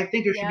 Yeah. I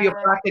think there should be a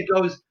plaque that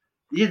goes,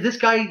 yeah, this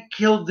guy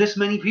killed this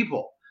many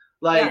people.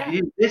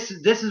 Like, this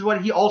is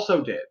what he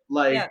also did.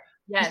 Like,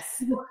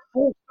 yes,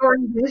 full story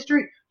of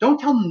history. Don't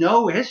tell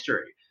no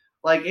history.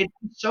 Like, it's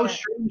so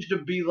strange to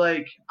be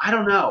like, I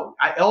don't know.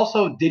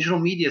 Digital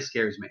media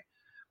scares me.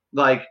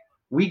 Like,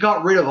 we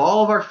got rid of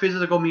all of our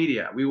physical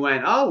media. We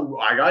went, oh,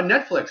 I got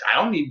Netflix. I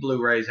don't need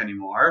Blu-rays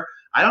anymore.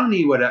 I don't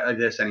need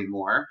this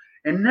anymore.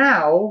 And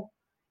now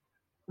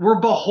we're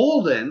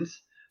beholden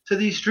to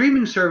these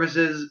streaming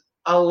services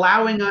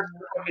allowing us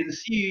to fucking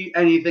see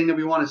anything that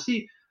we want to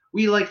see.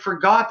 We like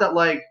forgot that,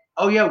 like,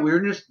 oh yeah,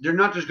 they're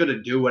not just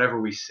gonna do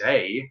whatever we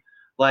say.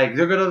 Like,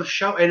 they're gonna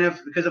show, and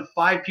because if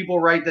 5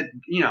 people write that,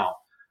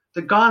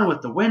 the Gone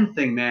with the Wind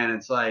thing, man,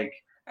 it's like,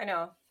 I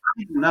know.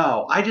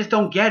 No, I just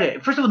don't get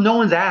it. First of all, no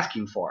one's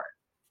asking for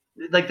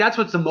it. Like, that's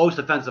what's the most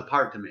offensive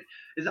part to me.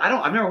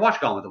 I've never watched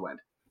Gone with the Wind.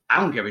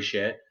 I don't give a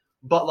shit.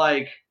 But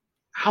like,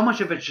 how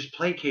much of it's just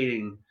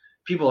placating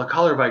people of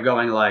color by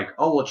going like,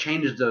 oh, we'll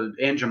change the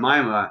Aunt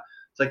Jemima.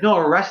 It's like, no,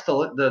 arrest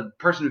the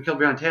person who killed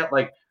Breonna Taylor.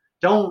 Like,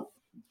 don't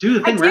do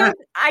the thing.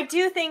 I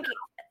do think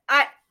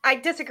I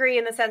disagree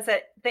in the sense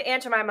that the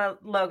Aunt Jemima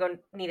logo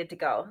needed to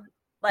go.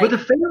 Like, but the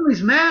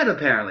family's mad,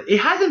 apparently. It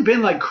hasn't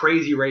been like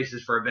crazy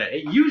racist for a bit.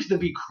 It used to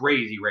be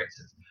crazy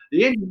racist.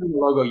 The Aunt Jemima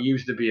logo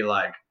used to be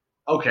like,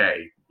 okay,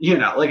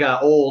 like an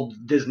old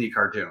Disney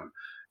cartoon.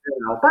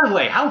 By the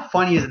way, how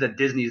funny is it that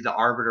Disney is the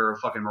arbiter of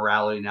fucking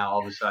morality now all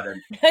of a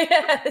sudden?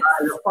 Yes.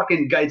 The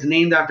fucking guy, it's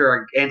named after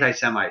an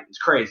anti-Semite. It's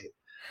crazy.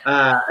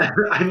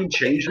 I mean,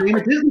 change the name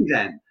of Disney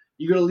then.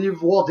 You gonna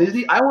leave Walt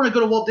Disney? I want to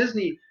go to Walt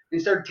Disney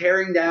and start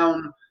tearing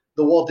down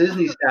the Walt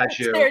Disney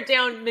statue. Tear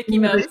down Mickey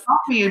Mouse. Stop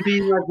me and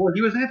being like, well,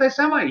 he was an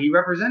anti-Semite. He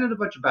represented a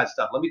bunch of bad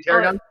stuff. Let me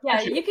tear down. Yeah,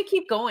 you could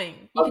keep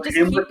going. You could just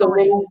keep with going.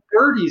 The little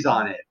birdies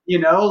on it,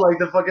 like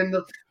the fucking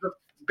the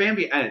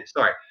Bambi.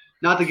 Sorry,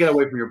 not to get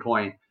away from your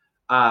point.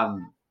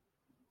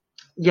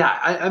 Yeah,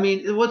 I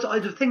mean,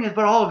 the thing is,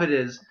 but all of it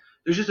is,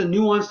 there's just a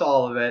nuance to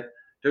all of it.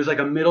 There's like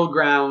a middle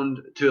ground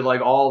to like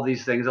all of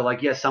these things. That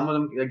like, yes, some of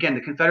them, again,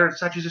 the Confederate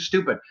statues are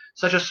stupid.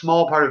 Such a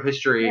small part of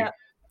history. Yeah.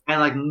 And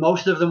like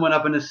most of them went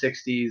up in the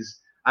 60s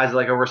as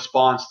like a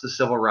response to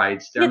civil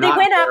rights. They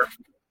went up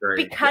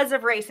because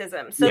of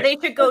racism. So they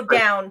should go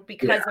down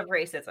because of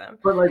racism.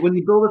 But like when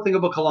you build a thing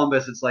about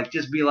Columbus, it's like,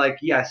 just be like,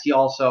 yes, he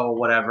also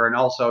whatever. And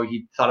also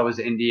he thought it was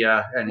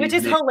India. Which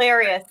is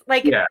hilarious.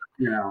 Like,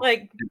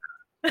 like,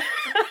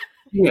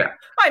 yeah.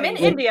 I'm in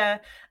India.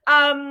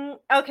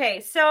 Okay.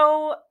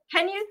 So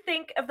can you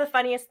think of the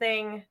funniest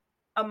thing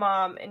a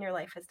mom in your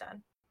life has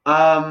done?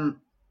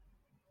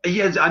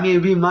 Yes, I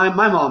mean, my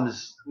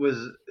mom's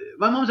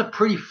a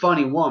pretty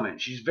funny woman.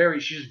 She's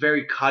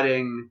very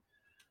cutting.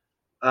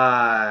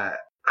 I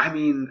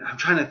mean, I'm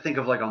trying to think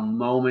of like a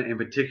moment in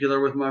particular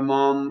with my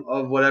mom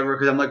of whatever,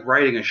 because I'm like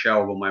writing a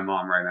show about my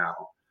mom right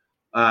now.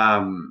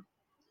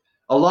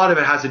 A lot of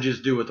it has to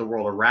just do with the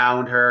world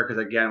around her,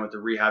 because again, with the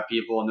rehab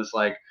people and this,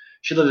 like,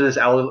 she lived in this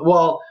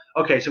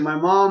so my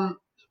mom,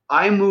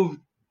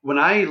 when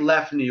I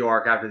left New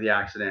York after the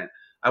accident,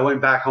 I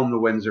went back home to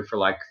Windsor for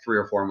like 3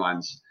 or 4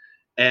 months.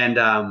 And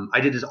I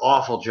did this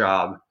awful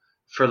job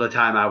for the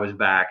time I was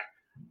back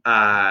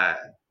because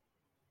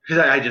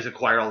I just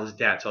acquired all this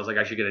debt. So I was like,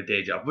 I should get a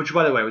day job, which,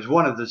 by the way, was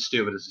one of the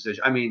stupidest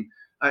decisions. I mean,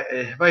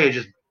 if I had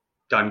just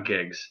done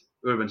gigs,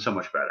 it would have been so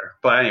much better.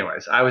 But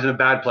anyways, I was in a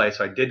bad place.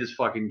 So I did this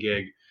fucking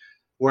gig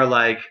where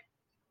like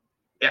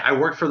I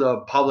worked for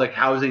the public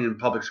housing and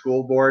public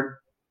school board,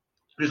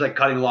 just like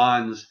cutting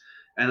lawns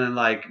and then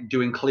like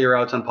doing clear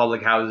outs on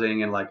public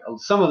housing. And like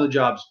some of the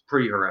jobs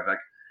pretty horrific.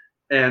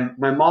 And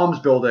my mom's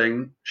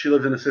building, she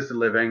lived in assisted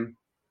living.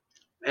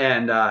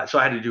 And so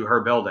I had to do her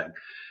building.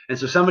 And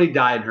so somebody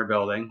died in her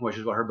building, which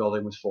is what her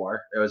building was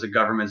for. It was a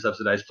government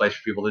subsidized place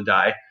for people to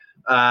die.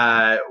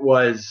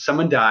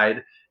 Someone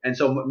died. And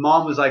so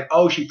mom was like,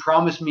 oh, she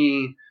promised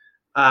me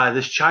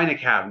this china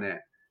cabinet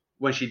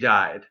when she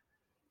died.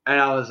 And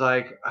I was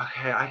like,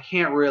 okay, I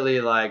can't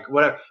really like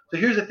whatever. So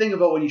here's the thing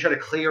about when you try to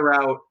clear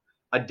out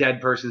a dead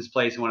person's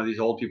place in one of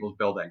these old people's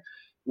buildings.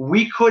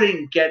 We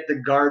couldn't get the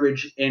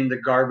garbage in the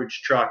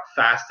garbage truck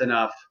fast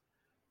enough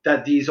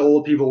that these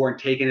old people weren't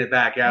taking it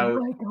back out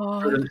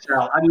for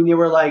themselves. I mean, they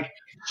were like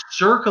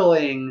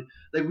circling.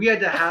 Like we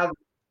had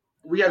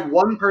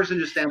one person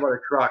just stand by the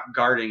truck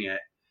guarding it.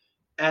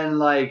 And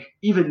like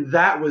even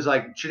that was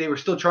like they were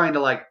still trying to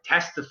like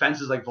test the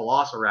fences like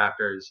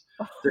velociraptors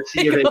to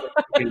see if they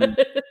can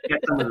get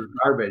some of the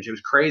garbage. It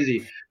was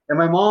crazy. And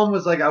my mom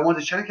was like, I want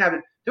a china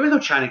cabinet. There was no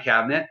china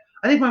cabinet.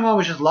 I think my mom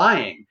was just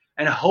lying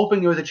and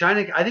hoping there was a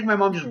china. I think my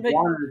mom just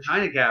wanted a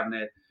china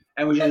cabinet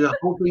and was just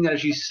hoping that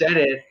if she said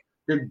it,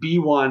 there'd be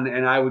one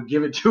and I would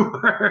give it to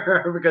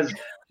her because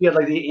she had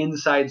like the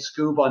inside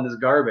scoop on this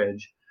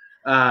garbage.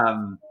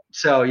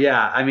 So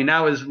yeah, I mean that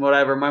was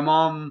whatever. My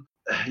mom,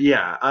 she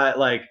had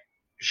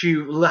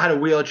a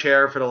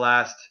wheelchair for the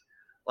last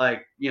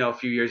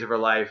few years of her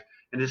life,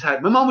 and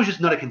my mom was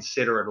just not a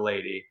considerate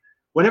lady.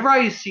 Whenever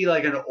I see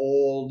like an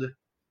older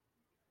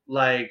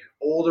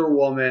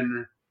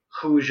woman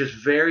who is just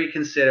very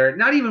considerate,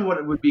 not even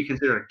what would be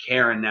considered a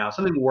Karen now,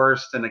 something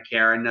worse than a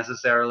Karen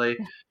necessarily,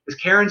 because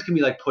Karens can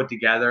be like put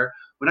together.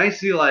 When I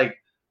see like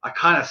a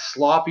kind of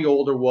sloppy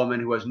older woman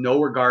who has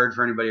no regard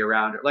for anybody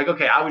around her, like,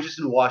 okay, I was just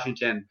in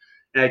Washington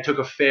and I took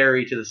a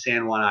ferry to the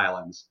San Juan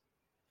Islands,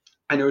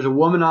 and there was a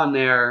woman on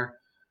there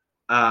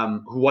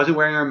who wasn't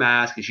wearing her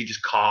mask, and she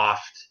just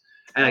coughed,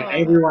 and like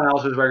everyone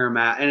else was wearing her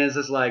mask, and it's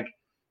just like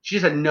she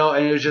just had and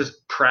it was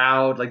just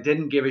proud, like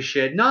didn't give a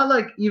shit, not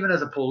like even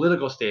as a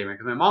political statement,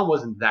 because my mom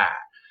wasn't that.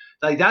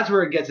 Like that's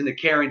where it gets into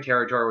Karen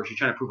territory, where she's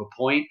trying to prove a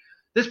point.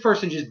 This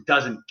person just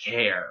doesn't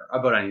care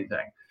about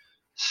anything.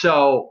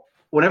 So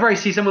whenever I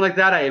see someone like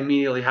that, I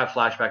immediately have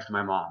flashbacks to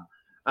my mom.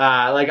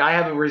 Like I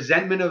have a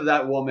resentment of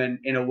that woman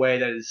in a way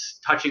that is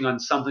touching on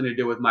something to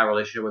do with my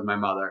relationship with my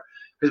mother,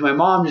 because my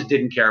mom just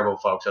didn't care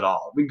about folks at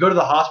all. We'd go to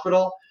the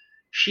hospital.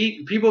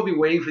 People would be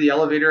waiting for the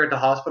elevator at the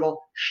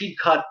hospital. She'd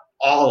cut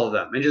all of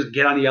them and just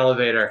get on the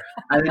elevator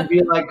and then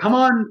be like, come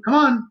on.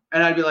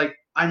 And I'd be like,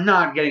 I'm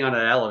not getting on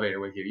an elevator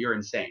with you. You're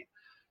insane.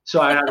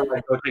 So I had to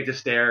like go take the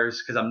stairs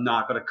because I'm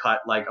not going to cut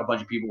like a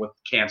bunch of people with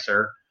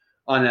cancer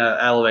on an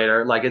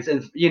elevator. Like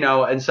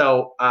and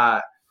so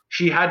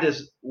she had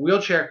this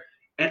wheelchair.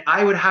 and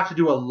I would have to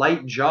do a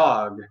light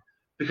jog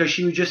because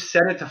she would just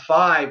set it to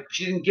 5.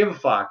 She didn't give a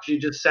fuck. She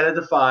just set it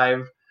to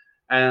 5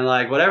 and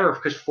like whatever,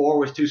 because 4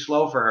 was too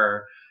slow for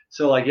her.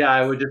 So like, yeah,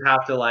 I would just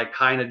have to like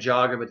kind of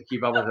jog a bit to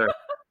keep up with her.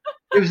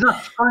 It was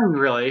not fun,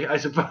 really, I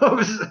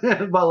suppose,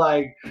 but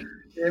like,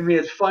 I mean,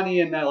 it's funny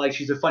in that like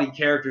she's a funny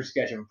character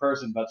sketch of a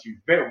person, but she's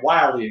very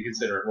wildly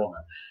inconsiderate woman.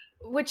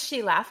 Would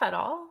she laugh at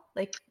all?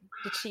 Like,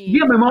 did she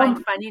Yeah, my mom,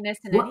 find funniness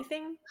in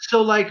anything?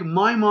 So like,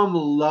 my mom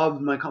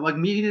loved my like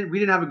me. We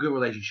didn't have a good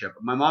relationship.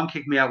 My mom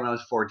kicked me out when I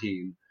was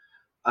 14,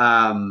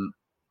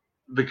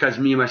 because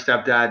me and my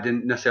stepdad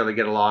didn't necessarily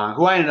get along.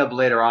 Who I ended up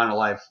later on in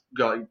life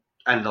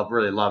ended up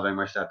really loving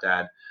my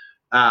stepdad.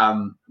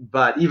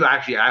 But even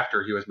actually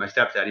after he was my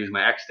stepdad, he was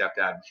my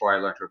ex-stepdad before I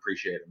learned to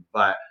appreciate him.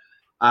 But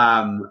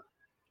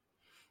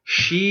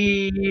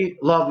she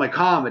loved my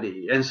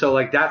comedy. And so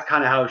like that's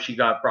kind of how she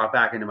got brought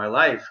back into my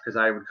life, because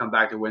I would come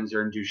back to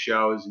Windsor and do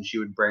shows, and she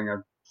would bring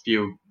a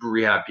few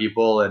rehab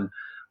people and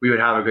we would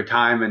have a good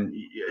time. And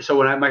so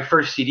when my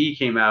first CD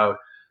came out,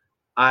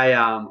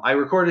 I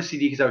recorded a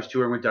CD because I was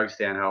touring with Doug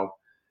Stanhope,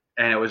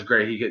 and it was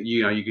great.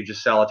 You could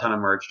just sell a ton of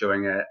merch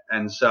doing it.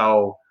 And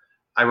so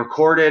I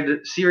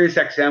recorded,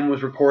 SiriusXM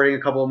was recording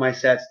a couple of my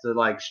sets to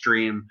like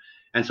stream.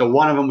 And so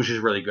one of them was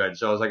just really good.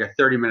 So it was like a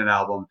 30-minute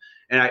album.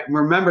 And I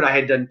remembered I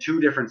had done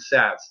 2 different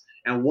sets,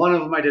 and one of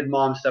them I did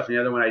mom stuff and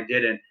the other one I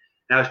didn't.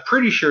 And I was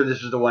pretty sure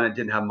this was the one that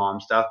didn't have mom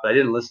stuff, but I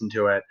didn't listen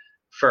to it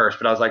first.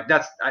 But I was like,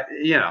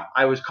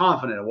 I was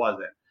confident it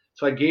wasn't.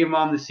 So I gave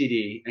mom the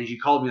CD, and she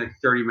called me like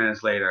 30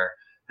 minutes later.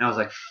 And I was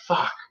like,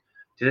 fuck,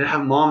 did it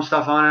have mom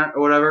stuff on it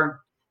or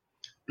whatever?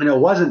 And it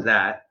wasn't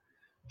that.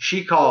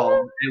 She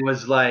called and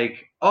was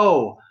like,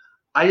 oh,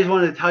 I just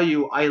wanted to tell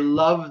you, I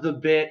love the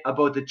bit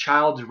about the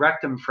child's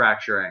rectum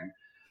fracturing.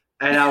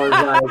 And I was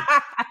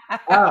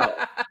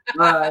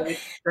like,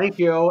 thank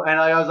you. And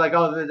I was like,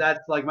 oh,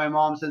 that's like my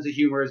mom's sense of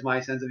humor is my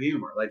sense of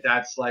humor. Like,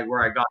 that's like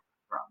where I got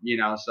it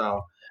from,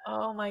 so.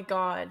 Oh my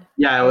God.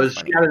 Yeah,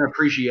 she had an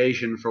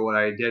appreciation for what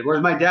I did.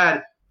 Whereas my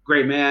dad,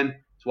 great man.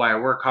 That's why I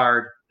work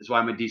hard. That's why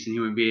I'm a decent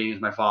human being.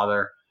 He's my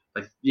father.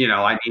 Like,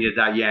 I needed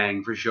that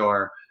yang for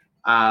sure.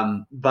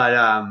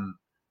 But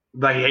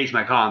he hates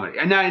my comedy,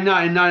 and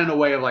not in a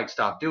way of like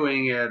stop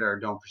doing it or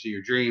don't pursue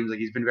your dreams. Like,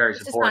 he's been very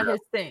supportive. It's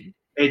just not his thing.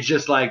 It's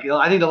just like,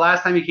 I think the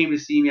last time he came to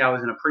see me, I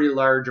was in a pretty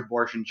large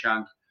abortion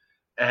chunk,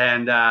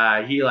 and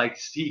he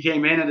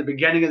came in at the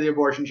beginning of the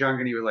abortion chunk,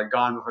 and he was like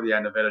gone before the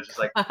end of it. It's just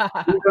like,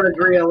 we don't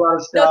agree on a lot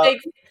of stuff. No,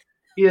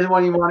 he doesn't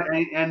want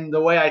and the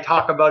way I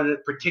talk about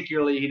it,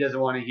 particularly, he doesn't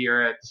want to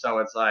hear it. So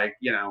it's like,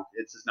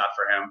 it's just not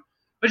for him,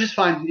 which is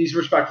fine. He's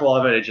respectful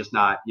of it. It's just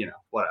not,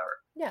 whatever.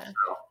 Yeah. So.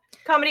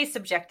 Comedy's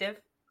subjective.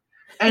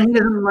 And he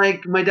doesn't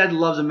my dad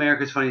loves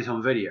America's Funniest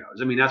Home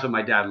Videos. I mean, that's what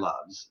my dad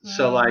loves. Mm.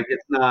 So like,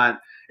 it's not,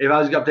 if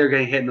I was up there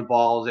getting hit in the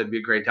balls, it'd be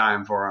a great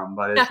time for him,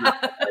 but it's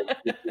not,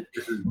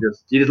 this is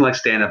just, he doesn't like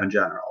stand up in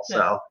general. Yeah.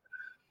 So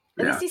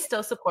at least he's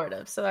still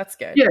supportive. So that's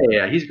good.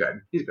 Yeah. He's good.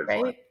 He's good.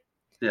 Right? For it.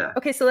 Yeah.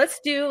 Okay. So let's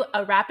do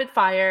a rapid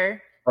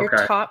fire.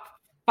 Your top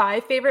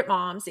 5 favorite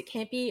moms. It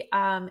can't be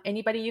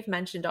anybody you've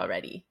mentioned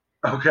already.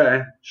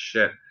 Okay.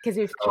 Shit. Because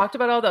we've talked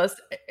about all those.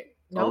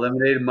 Nope.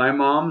 Eliminated my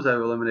moms. I've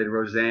eliminated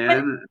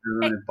Roseanne.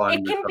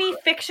 It can be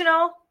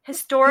fictional,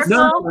 historical.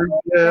 No,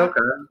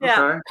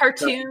 okay.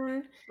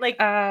 Cartoon, like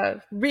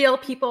real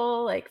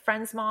people, like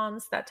friends'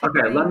 moms, that type of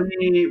thing.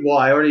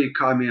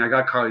 I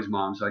got Carly's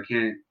mom, so I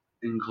can't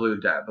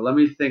include that. But let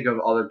me think of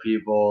other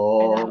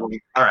people.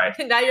 All right.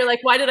 Now you're like,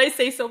 why did I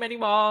say so many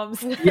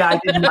moms? Yeah, I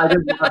did talk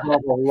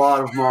about a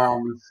lot of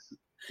moms.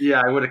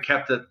 Yeah, I would have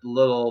kept it a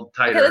little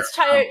tighter. Okay, let's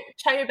try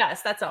your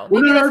best. That's all.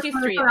 Maybe let's do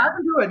 3. I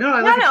can do it.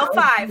 No,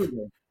 5.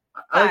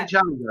 I like the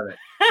challenge of it.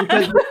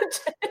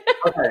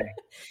 Okay.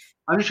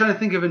 I'm just trying to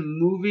think of in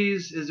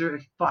movies. Is there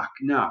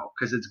no,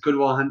 because it's Good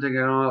Will Hunting.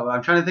 I don't know.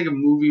 I'm trying to think of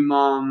movie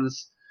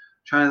moms.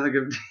 I'm trying to think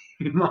of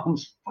TV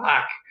moms.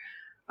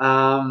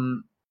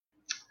 The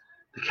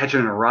Catcher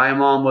in the Rye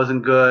mom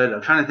wasn't good.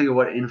 I'm trying to think of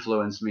what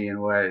influenced me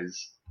in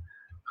ways.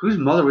 Whose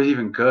mother was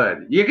even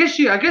good? I guess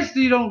you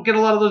don't get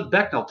a lot of those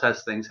Bechdel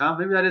test things, huh?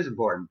 Maybe that is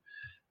important.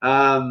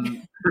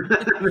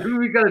 Maybe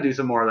we got to do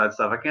some more of that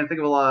stuff. I can't think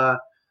of a lot of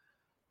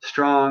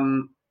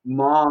strong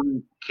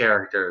mom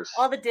characters.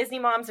 All the Disney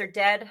moms are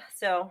dead,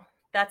 so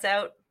that's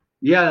out.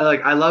 Yeah,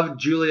 like I love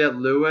Juliette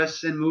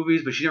Lewis in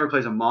movies, but she never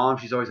plays a mom.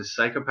 She's always a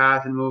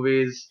psychopath in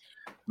movies.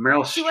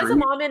 Meryl Streep. She was a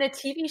mom in a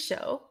TV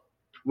show.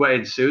 What,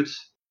 in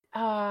Suits?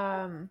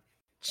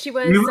 She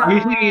was. Are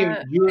you thinking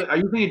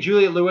of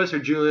Juliette Lewis or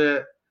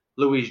Juliette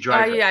Louise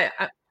Dreyfus?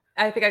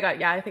 I think I got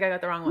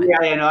the wrong one. Yeah,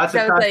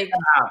 that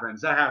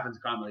happens. That happens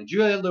commonly.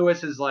 Juliette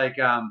Lewis is like,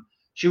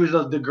 she was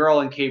the girl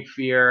in Cape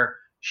Fear.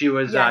 She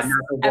was Natural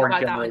Born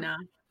Killers.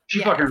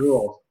 She fucking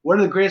rules. One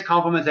of the greatest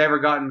compliments I ever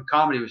got in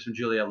comedy was from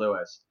Juliette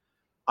Lewis.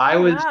 I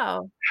was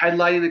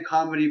headlining the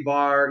comedy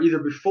bar either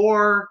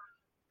before,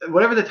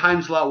 whatever the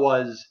time slot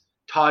was.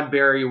 Todd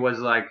Barry was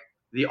like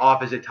the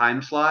opposite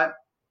time slot,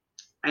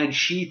 and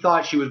she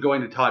thought she was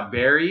going to Todd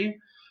Barry.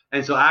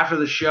 And so after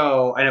the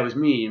show, and it was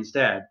me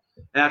instead.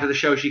 And after the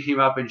show, she came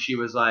up and she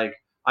was like,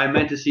 I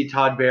meant to see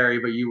Todd Barry,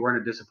 but you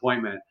weren't a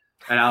disappointment.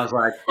 And I was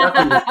like,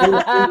 and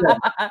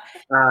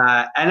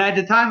at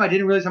the time, I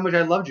didn't realize how much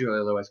I loved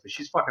Julia Lewis, but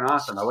she's fucking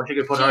awesome. I wish I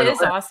could put her. She is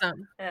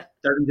awesome.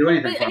 Doesn't do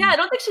anything. But, I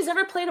don't think she's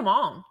ever played a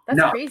mom.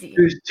 That's crazy.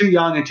 She's too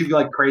young and too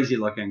crazy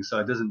looking, so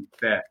it doesn't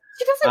fit.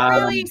 She doesn't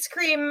really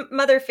scream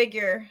mother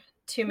figure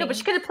to me. No, but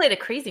she could have played a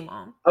crazy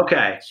mom.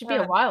 Okay, she'd be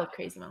a wild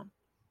crazy mom.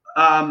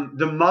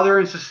 The mother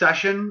in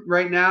Succession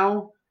right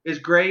now is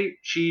great.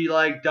 She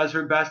does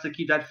her best to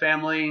keep that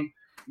family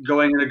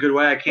going in a good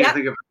way. I can't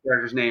think of her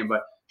character's name,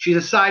 but she's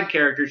a side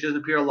character. She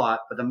doesn't appear a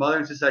lot, but the mother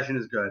in Succession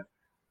is good.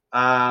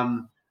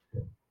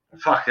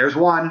 There's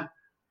one.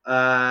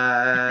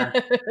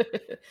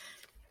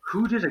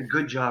 Who did a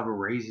good job of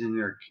raising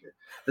their kid?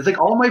 It's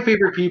all my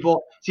favorite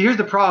people. See, here's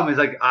the problem: is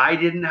I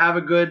didn't have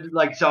a good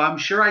so I'm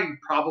sure I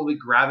probably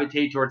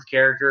gravitate towards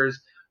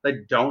characters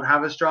that don't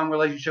have a strong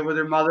relationship with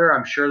their mother.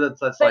 I'm sure that's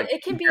but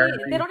it can be.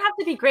 They don't have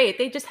to be great.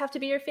 They just have to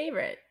be your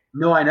favorite.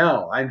 No, I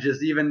know. I'm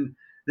just even.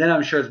 Then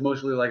I'm sure it's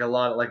mostly a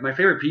lot of my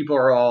favorite people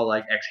are all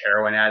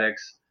ex-heroin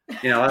addicts.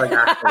 I like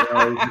Axl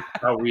Rose,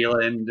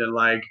 Wheeland,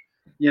 and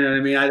you know what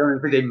I mean. I don't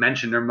even think they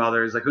mentioned their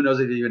mothers. Who knows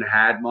if they even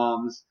had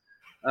moms.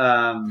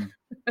 How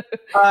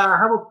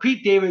about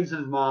Pete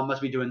Davidson's mom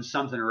must be doing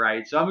something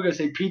right. So I'm gonna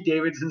say Pete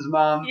Davidson's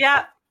mom.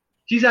 Yeah,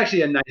 she's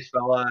actually a nice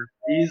fella.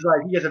 He's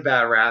he gets a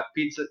bad rap.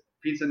 Pete's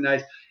a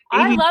nice.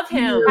 I love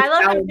him. I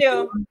love him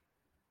too.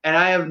 And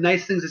I have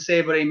nice things to say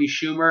about Amy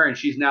Schumer, and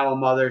she's now a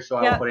mother, so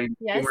I'll put Amy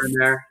Schumer in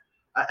there.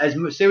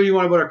 Say what you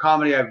want about her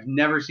comedy. I've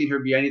never seen her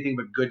be anything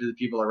but good to the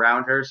people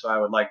around her, so I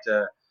would like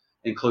to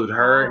include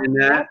her in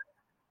that.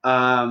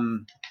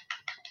 No,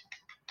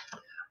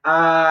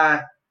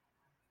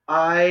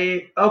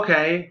 I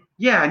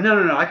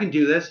can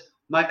do this.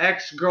 My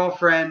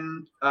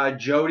ex-girlfriend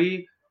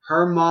Jody,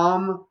 her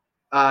mom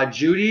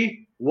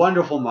Judy,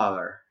 wonderful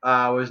mother.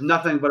 Was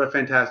nothing but a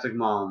fantastic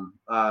mom.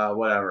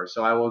 Whatever.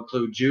 So I will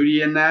include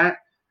Judy in that.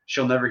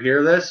 She'll never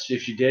hear this.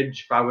 If she did,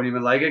 she probably wouldn't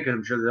even like it because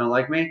I'm sure they don't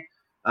like me.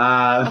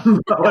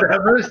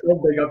 Whatever. Still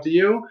big up to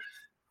you.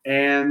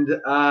 And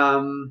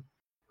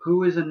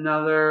who is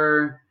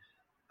another?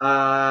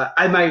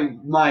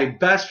 My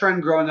best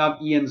friend growing up,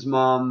 Ian's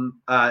mom.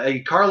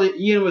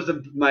 Ian was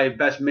my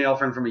best male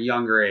friend from a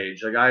younger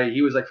age.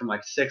 He was from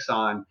 6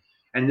 on,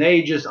 and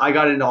I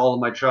got into all of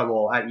my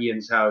trouble at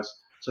Ian's house.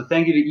 So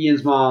thank you to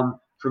Ian's mom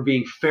for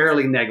being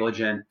fairly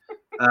negligent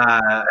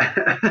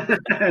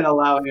and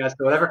allowing us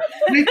to whatever.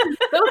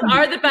 Those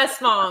are the best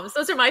moms.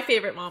 Those are my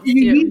favorite moms you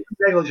too. Need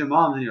negligent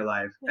moms in your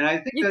life, and I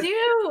think you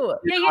do.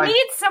 Yeah, you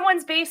need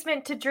someone's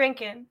basement to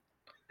drink in.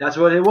 That's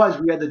what it was.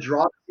 We had the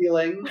drop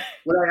ceiling.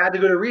 When I had to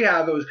go to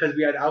rehab, it was because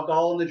we had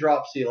alcohol in the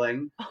drop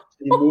ceiling.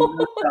 You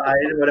moved aside,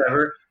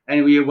 whatever,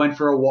 and we went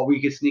for a walk.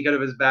 We could sneak out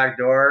of his back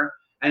door,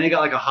 and they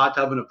got a hot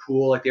tub and a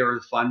pool, they were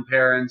fun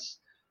parents.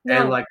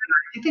 No. And I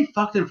think they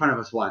fucked in front of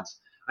us once.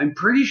 I'm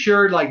pretty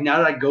sure now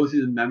that I go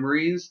through the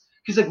memories,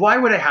 because why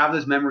would I have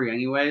this memory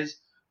anyways?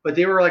 But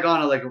they were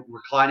on a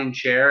reclining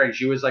chair, and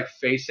she was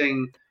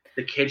facing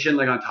the kitchen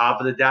on top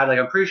of the dad.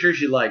 I'm pretty sure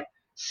she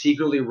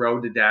secretly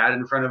rode the dad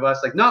in front of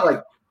us,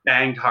 not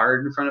banged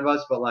hard in front of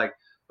us, but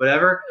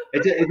whatever.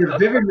 It's a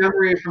vivid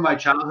memory from my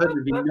childhood.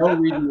 There'd be no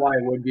reason why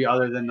it would be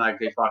other than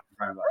they fucked in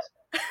front of us.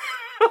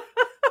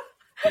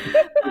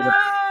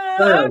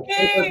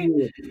 Okay.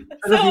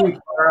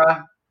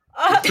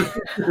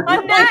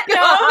 On that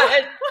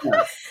note,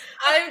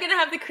 I'm gonna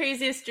have the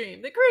craziest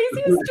dream.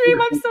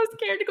 I'm so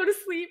scared to go to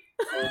sleep.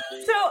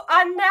 So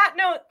on that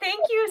note,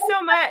 thank you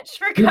so much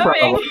for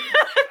coming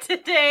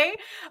today.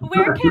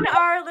 Where can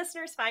our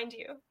listeners find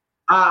you?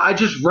 I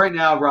just right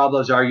now, Rob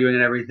Loves Arguing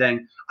and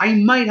everything. I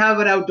might have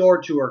an outdoor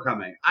tour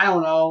coming. I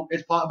don't know.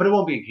 But it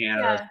won't be in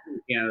Canada.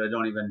 Yeah. In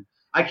Canada,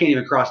 I can't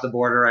even cross the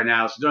border right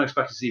now, so don't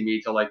expect to see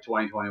me till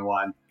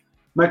 2021.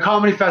 My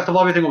comedy festival,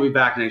 everything will be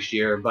back next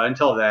year, but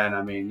until then,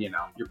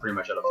 you're pretty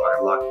much out of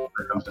fucking luck when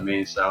it comes to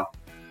me. So,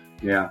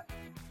 yeah.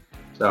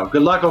 So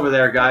good luck over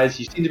there, guys.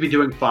 You seem to be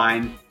doing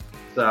fine.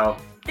 So.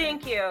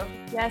 Thank you.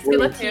 Yes, good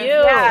luck to you.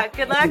 Yeah,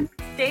 good luck.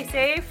 Stay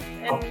safe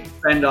and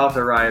fend off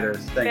the rioters.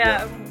 Thank you.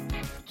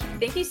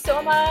 Thank you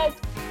so much.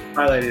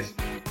 Bye, ladies.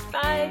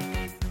 Bye.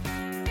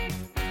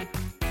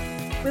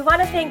 We want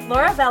to thank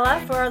Laura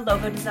Vella for our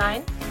logo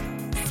design,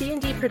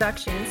 C&D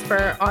Productions for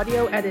our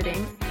audio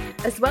editing,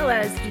 as well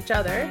as each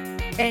other,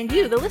 and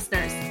you, the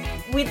listeners.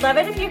 We'd love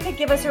it if you could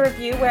give us a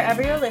review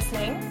wherever you're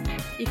listening.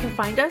 You can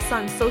find us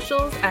on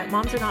socials at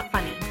Moms Are Not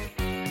Funny.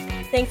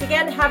 Thanks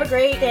again. Have a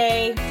great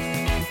day.